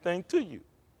say anything to you.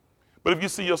 But if you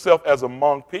see yourself as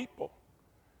among people,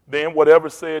 then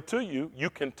whatever's said to you, you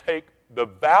can take the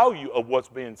value of what's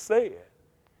being said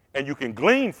and you can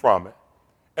glean from it,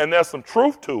 and there's some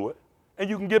truth to it, and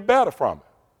you can get better from it.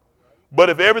 But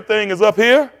if everything is up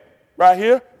here, right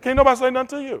here, can't nobody say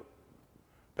nothing to you.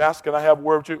 Pastor, can I have a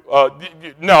word with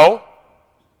you? No.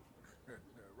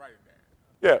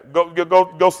 Yeah,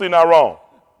 go see not wrong.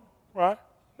 Right?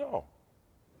 No.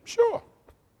 Sure.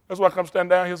 That's why I come stand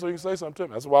down here so you can say something to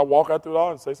me. That's why I walk out through the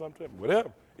hall and say something to me.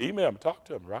 Whatever. Email me, talk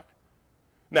to me, right?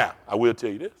 Now, I will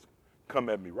tell you this. Come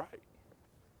at me right.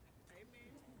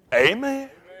 Amen. Amen.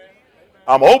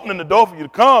 I'm opening the door for you to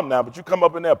come now, but you come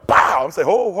up in there, pow, and say,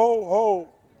 ho, ho, ho.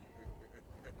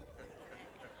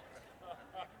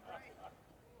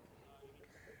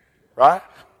 Right?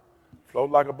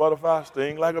 Float like a butterfly,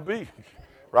 sting like a bee.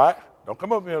 Right? Don't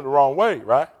come up in the wrong way,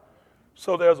 right?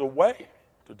 So there's a way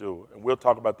to do it, and we'll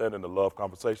talk about that in the love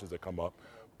conversations that come up.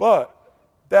 But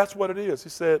that's what it is. He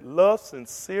said, love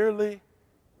sincerely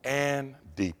and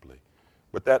deeply.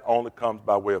 But that only comes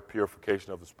by way of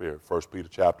purification of the Spirit. 1 Peter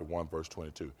chapter 1, verse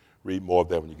 22. Read more of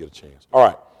that when you get a chance. All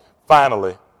right.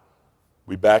 Finally,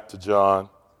 we back to John,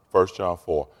 1 John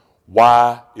 4.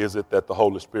 Why is it that the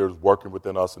Holy Spirit is working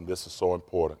within us, and this is so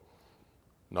important?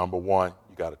 Number one,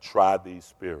 you got to try these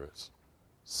spirits.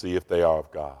 See if they are of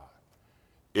God.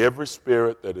 Every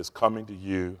spirit that is coming to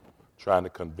you, trying to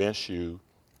convince you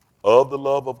of the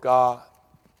love of God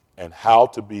and how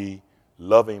to be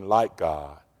loving like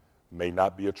God, may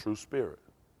not be a true spirit.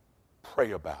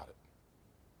 Pray about it,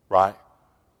 right?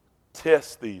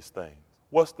 Test these things.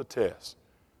 What's the test?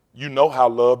 You know how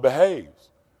love behaves.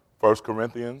 1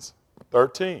 Corinthians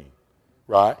 13,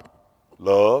 right?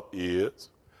 Love is.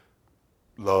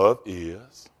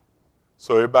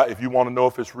 So everybody, if you want to know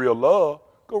if it's real love,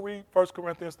 go read 1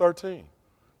 Corinthians 13.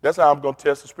 That's how I'm going to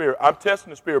test the spirit. I'm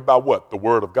testing the spirit by what? The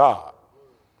word of God.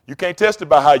 You can't test it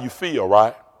by how you feel,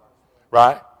 right?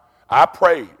 Right? I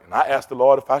prayed, and I asked the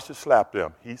Lord if I should slap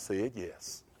them. He said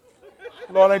yes.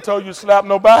 The Lord ain't told you to slap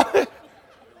nobody.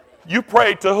 You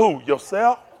prayed to who?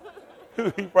 Yourself?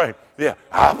 He prayed. Yeah,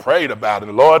 I prayed about it.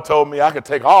 The Lord told me I could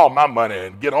take all my money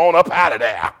and get on up out of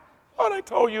there. Lord ain't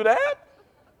told you that.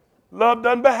 Love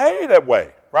doesn't behave that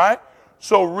way, right?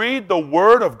 So read the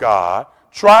word of God.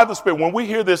 Try the spirit. When we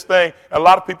hear this thing, and a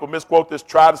lot of people misquote this,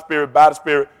 try the spirit, by the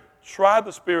spirit. Try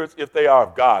the spirits if they are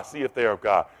of God. See if they are of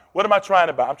God. What am I trying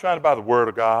to buy? I'm trying to buy the word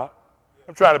of God.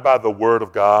 I'm trying to buy the word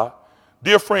of God.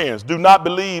 Dear friends, do not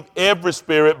believe every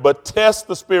spirit, but test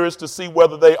the spirits to see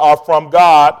whether they are from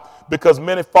God, because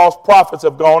many false prophets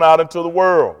have gone out into the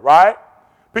world, right?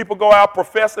 People go out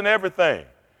professing everything.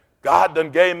 God done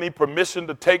gave me permission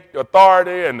to take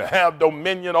authority and to have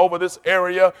dominion over this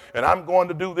area, and I'm going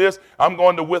to do this. I'm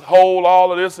going to withhold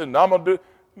all of this, and I'm going to do.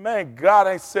 Man, God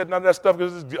ain't said none of that stuff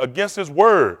because it's against his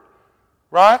word,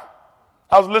 right?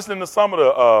 I was listening to some of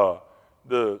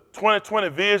the 2020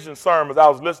 vision sermons I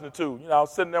was listening to. You know, I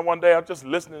was sitting there one day, I was just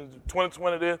listening to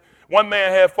 2020 this. One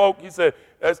man had folk, he said,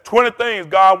 there's 20 things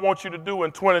God wants you to do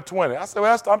in 2020. I said,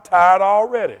 well, I'm tired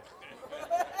already.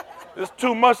 There's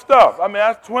too much stuff. I mean,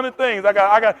 that's 20 things. I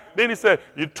got. Then he said,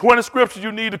 you 20 scriptures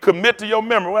you need to commit to your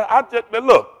memory. Well,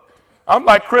 look, I'm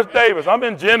like Chris Davis. I'm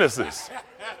in Genesis.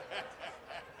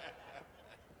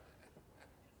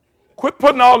 Quit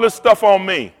putting all this stuff on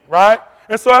me, right?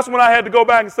 And so that's when I had to go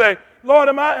back and say, Lord,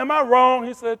 am I wrong?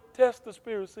 He said, test the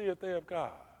spirit, see if they of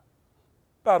God.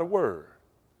 By the word.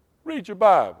 Read your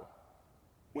Bible.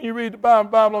 When you read the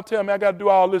Bible don't tell me I got to do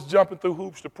all this jumping through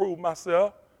hoops to prove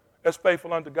myself as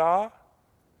faithful unto God.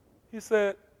 He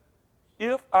said,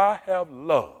 if I have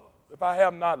love, if I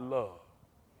have not love,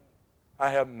 I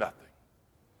have nothing.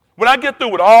 When I get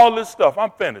through with all this stuff,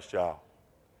 I'm finished, y'all.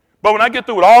 But when I get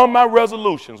through with all my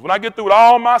resolutions, when I get through with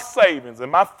all my savings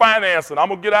and my financing, I'm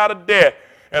going to get out of debt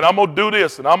and I'm going to do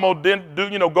this and I'm going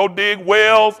to go dig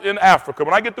wells in Africa.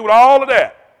 When I get through with all of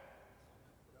that,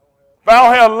 if I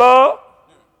don't have love,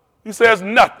 he says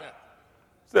nothing.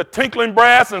 It's a tinkling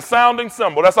brass and sounding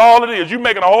cymbal. That's all it is. You're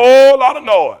making a whole lot of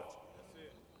noise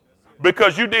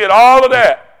because you did all of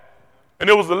that. And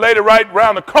there was a lady right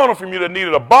around the corner from you that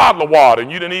needed a bottle of water,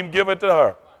 and you didn't even give it to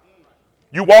her.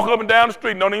 You walk up and down the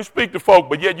street and don't even speak to folk,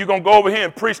 but yet you're going to go over here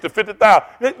and preach to 50,000.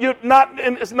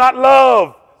 It's not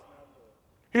love.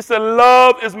 He said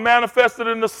love is manifested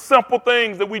in the simple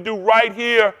things that we do right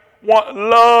here.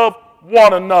 Love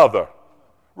one another,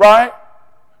 right?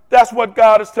 That's what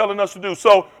God is telling us to do.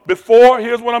 So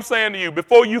here's what I'm saying to you.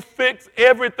 Before you fix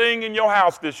everything in your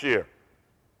house this year,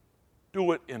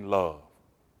 do it in love.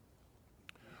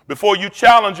 Before you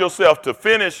challenge yourself to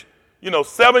finish,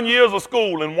 7 years of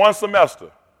school in one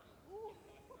semester,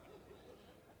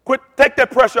 take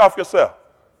that pressure off yourself.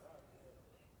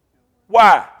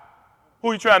 Why? Who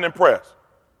are you trying to impress?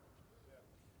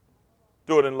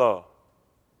 Do it in love.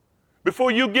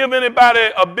 Before you give anybody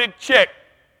a big check,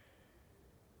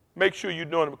 make sure you're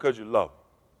doing it because you love them.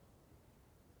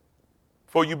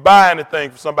 Before you buy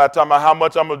anything for somebody, talking about how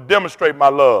much I'm going to demonstrate my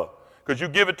love, because you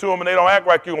give it to them and they don't act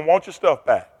like you and want your stuff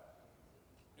back.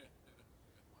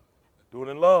 Do it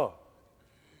in love,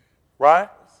 right?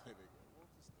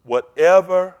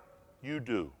 Whatever you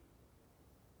do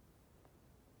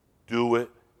it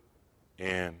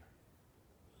in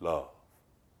love.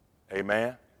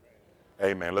 Amen?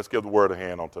 Amen. Let's give the word a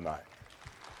hand on tonight.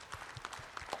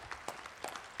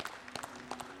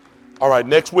 All right,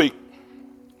 next week,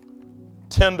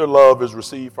 tender love is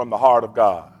received from the heart of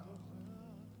God.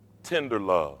 Tender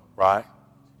love, right?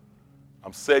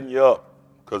 I'm setting you up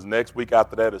because next week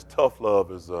after that is tough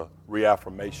love, is a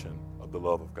reaffirmation of the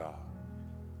love of God.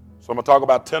 So I'm going to talk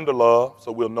about tender love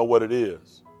so we'll know what it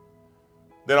is.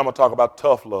 Then I'm going to talk about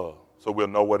tough love so we'll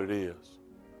know what it is.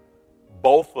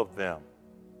 Both of them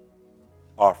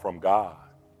are from God.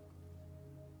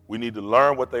 We need to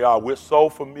learn what they are. We're so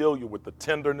familiar with the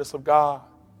tenderness of God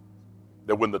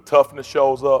that when the toughness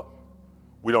shows up,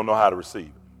 we don't know how to receive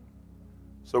it.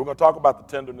 So we're going to talk about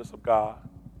the tenderness of God.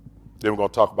 Then we're going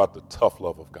to talk about the tough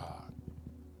love of God.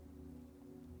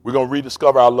 We're going to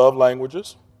rediscover our love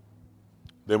languages.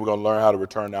 Then we're going to learn how to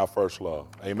return our first love.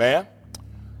 Amen?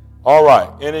 All right.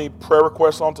 Any prayer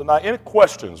requests on tonight? Any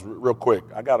questions, real quick?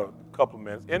 I got a couple of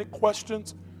minutes. Any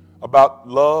questions about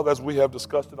love as we have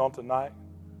discussed it on tonight?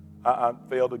 I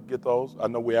failed to get those. I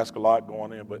know we ask a lot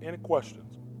going in, but any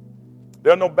questions?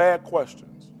 There are no bad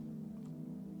questions.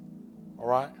 All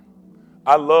right?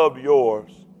 I love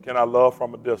yours. Can I love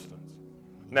from a distance?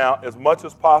 Now, as much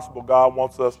as possible, God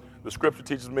wants us, the scripture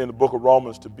teaches me in the book of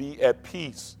Romans, to be at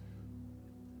peace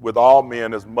with all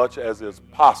men as much as is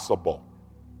possible.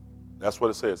 That's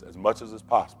what it says, as much as is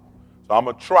possible. So I'm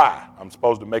going to try. I'm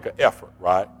supposed to make an effort,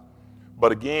 right?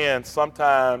 But again,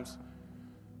 sometimes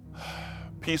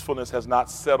peacefulness has not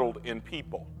settled in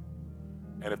people.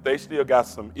 And if they still got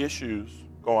some issues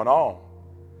going on,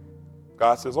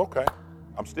 God says, okay,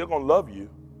 I'm still going to love you.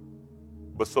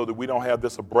 But so that we don't have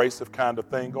this abrasive kind of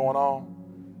thing going on,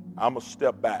 I'm going to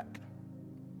step back.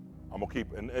 I'm going to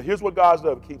keep, and here's what God's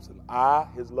love keeps an eye.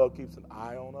 His love keeps an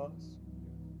eye on us.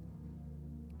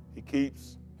 He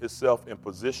keeps himself in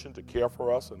position to care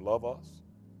for us and love us.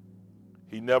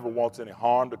 He never wants any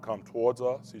harm to come towards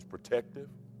us. He's protective.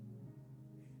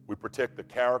 We protect the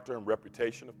character and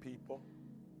reputation of people.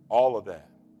 All of that.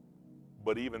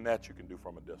 But even that you can do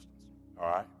from a distance. All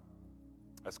right?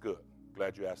 That's good.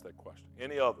 Glad you asked that question.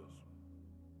 Any others?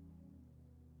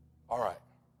 All right.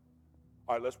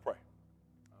 All right, let's pray.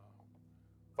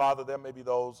 Father, there may be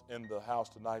those in the house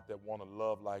tonight that want to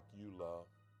love like you love,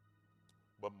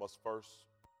 but must first